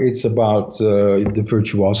repertoire, it's about the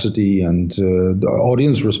virtuosity, and the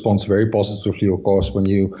audience responds very positively, of course, when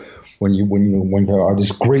you are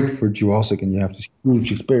this great virtuosic and you have this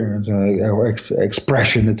huge experience,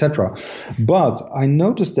 expression, etc. But I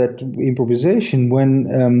noticed that improvisation,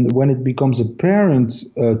 when it becomes apparent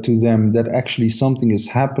to them that actually something is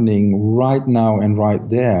happening right now and right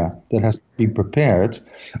there that has to be prepared,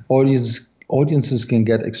 audiences can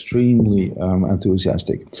get extremely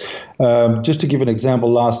enthusiastic. Just to give an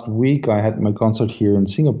example, last week I had my concert here in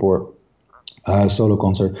Singapore, solo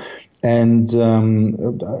concert. And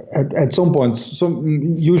at some point,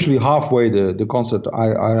 usually halfway the concert,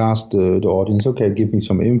 I asked the audience, okay, give me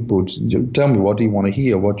some input. Tell me, what do you want to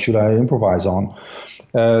hear? What should I improvise on?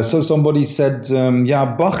 So somebody said,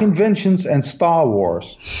 Bach inventions and Star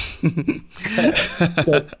Wars.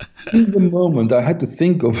 So in the moment, I had to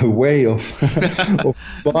think of a way of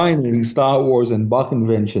combining Star Wars and Bach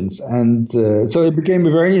inventions. And so it became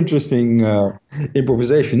a very interesting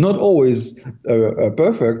improvisation. Not always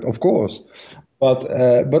perfect, of course.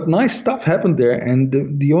 But nice stuff happened there, and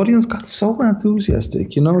the audience got so enthusiastic,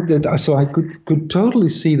 that so I could totally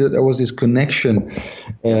see that there was this connection,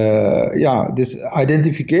 this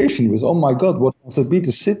identification with, oh my God, what must it be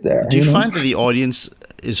to sit there? Do you find that the audience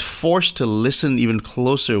is forced to listen even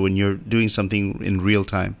closer when you're doing something in real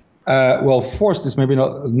time? Well, forced is maybe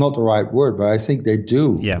not the right word, but I think they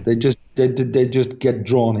do. Yeah. They just get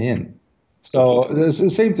drawn in. So the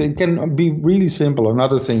same thing can be really simple.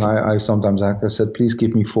 Another thing I sometimes ask, I said, please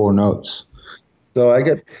give me 4 notes. So I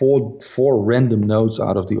get four random notes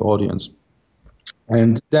out of the audience.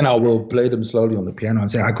 And then I will play them slowly on the piano and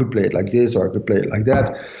say, I could play it like this, or I could play it like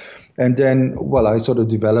that. And then, well, I sort of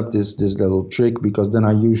developed this little trick, because then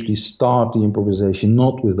I usually start the improvisation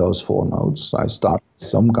not with those four notes. I start with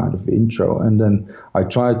some kind of intro, and then I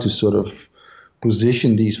try to sort of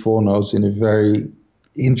position these four notes in a very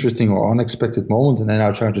interesting or unexpected moment, and then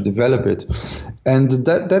I try to develop it. And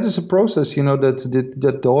that is a process,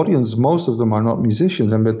 that the audience, most of them are not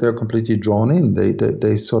musicians, but they're completely drawn in.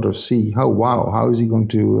 They sort of see, oh wow, how is he going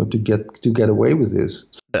to get away with this?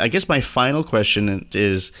 I guess my final question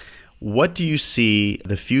is, what do you see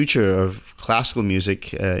the future of classical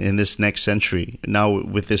music in this next century, now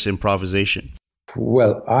with this improvisation?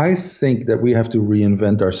 Well, I think that we have to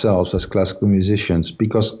reinvent ourselves as classical musicians,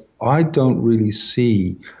 because I don't really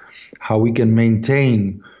see how we can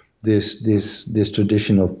maintain this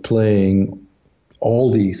tradition of playing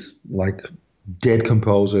all these like dead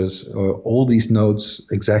composers, all these notes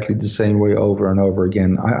exactly the same way over and over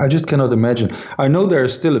again. I just cannot imagine. I know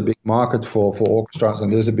there's still a big market for orchestras,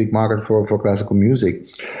 and there's a big market for classical music.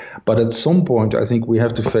 But at some point, I think we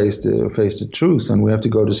have to face the truth, and we have to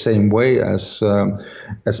go the same way as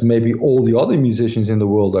maybe all the other musicians in the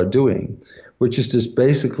world are doing, which is just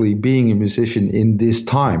basically being a musician in this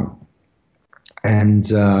time. And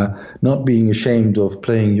not being ashamed of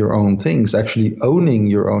playing your own things, actually owning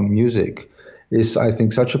your own music, is, I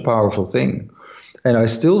think, such a powerful thing. And I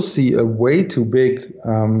still see a way too big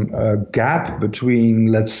gap between,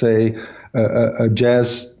 let's say, a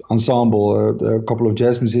jazz ensemble or a couple of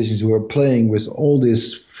jazz musicians who are playing with all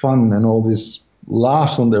this fun and all this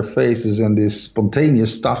laughs on their faces and this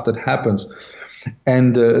spontaneous stuff that happens,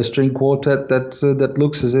 and a string quartet that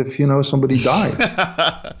looks as if somebody died.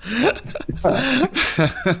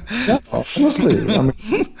 Yeah, honestly, I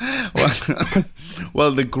mean.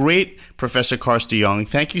 Well, the great Professor Karst de Jong,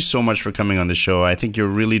 thank you so much for coming on the show. I think you're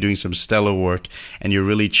really doing some stellar work, and you're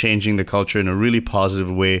really changing the culture in a really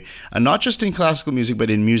positive way, and not just in classical music, but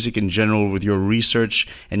in music in general, with your research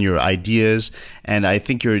and your ideas. And I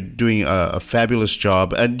think you're doing a fabulous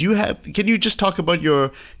job. Can you just talk about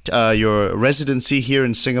your residency here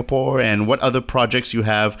in Singapore and what other projects you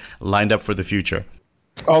have lined up for the future?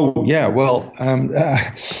 Oh, yeah. Well,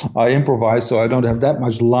 I improvise, so I don't have that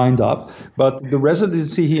much lined up. But the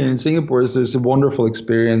residency here in Singapore is a wonderful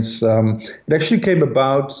experience. It actually came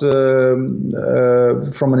about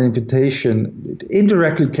from an invitation. It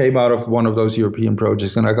indirectly came out of one of those European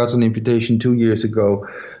projects. And I got an invitation 2 years ago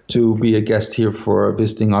to be a guest here, for a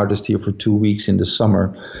visiting artist here for 2 weeks in the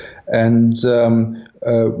summer. And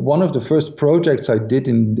one of the first projects I did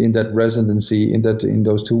in that residency, in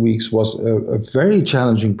those 2 weeks, was a very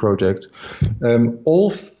challenging project.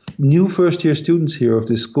 All new first-year students here of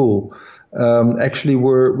this school actually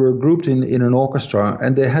were grouped in an orchestra,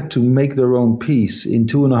 and they had to make their own piece in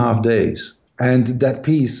 2.5 days. And that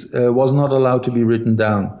piece was not allowed to be written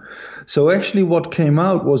down. So actually what came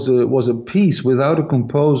out was a piece without a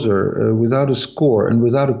composer, without a score, and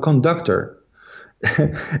without a conductor.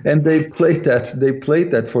 And they played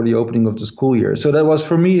that for the opening of the school year. So that was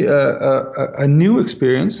for me a new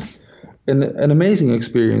experience, an amazing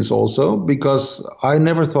experience also, because I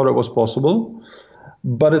never thought it was possible,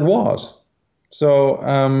 but it was. So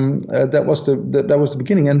that was the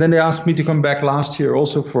beginning. And then they asked me to come back last year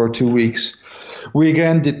also for 2 weeks. We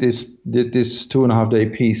again did this 2.5 day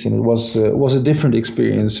piece, and it was a different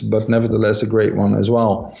experience, but nevertheless a great one as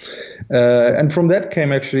well. And from that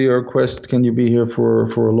came actually a request: can you be here for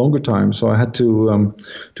a longer time? So I had to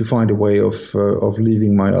find a way of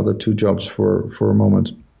leaving my other 2 jobs for a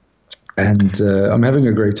moment. And I'm having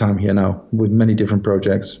a great time here now with many different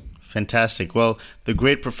projects. Fantastic. Well, the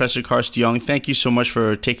great Professor Karst de Jong, thank you so much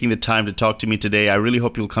for taking the time to talk to me today. I really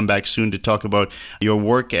hope you'll come back soon to talk about your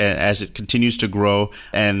work as it continues to grow.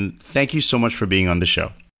 And thank you so much for being on the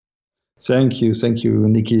show. Thank you,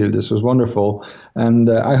 Nikhil. This was wonderful, and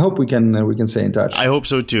I hope we can stay in touch. I hope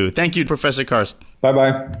so too. Thank you, Professor Karst.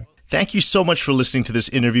 Bye-bye. Thank you so much for listening to this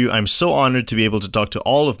interview. I'm so honored to be able to talk to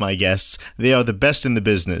all of my guests. They are the best in the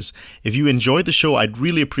business. If you enjoyed the show, I'd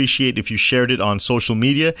really appreciate if you shared it on social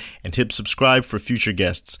media and hit subscribe for future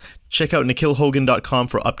guests. Check out nikhilhogan.com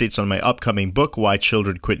for updates on my upcoming book, Why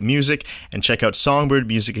Children Quit Music, and check out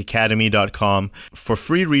songbirdmusicacademy.com for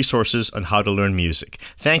free resources on how to learn music.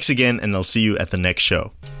 Thanks again, and I'll see you at the next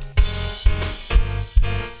show.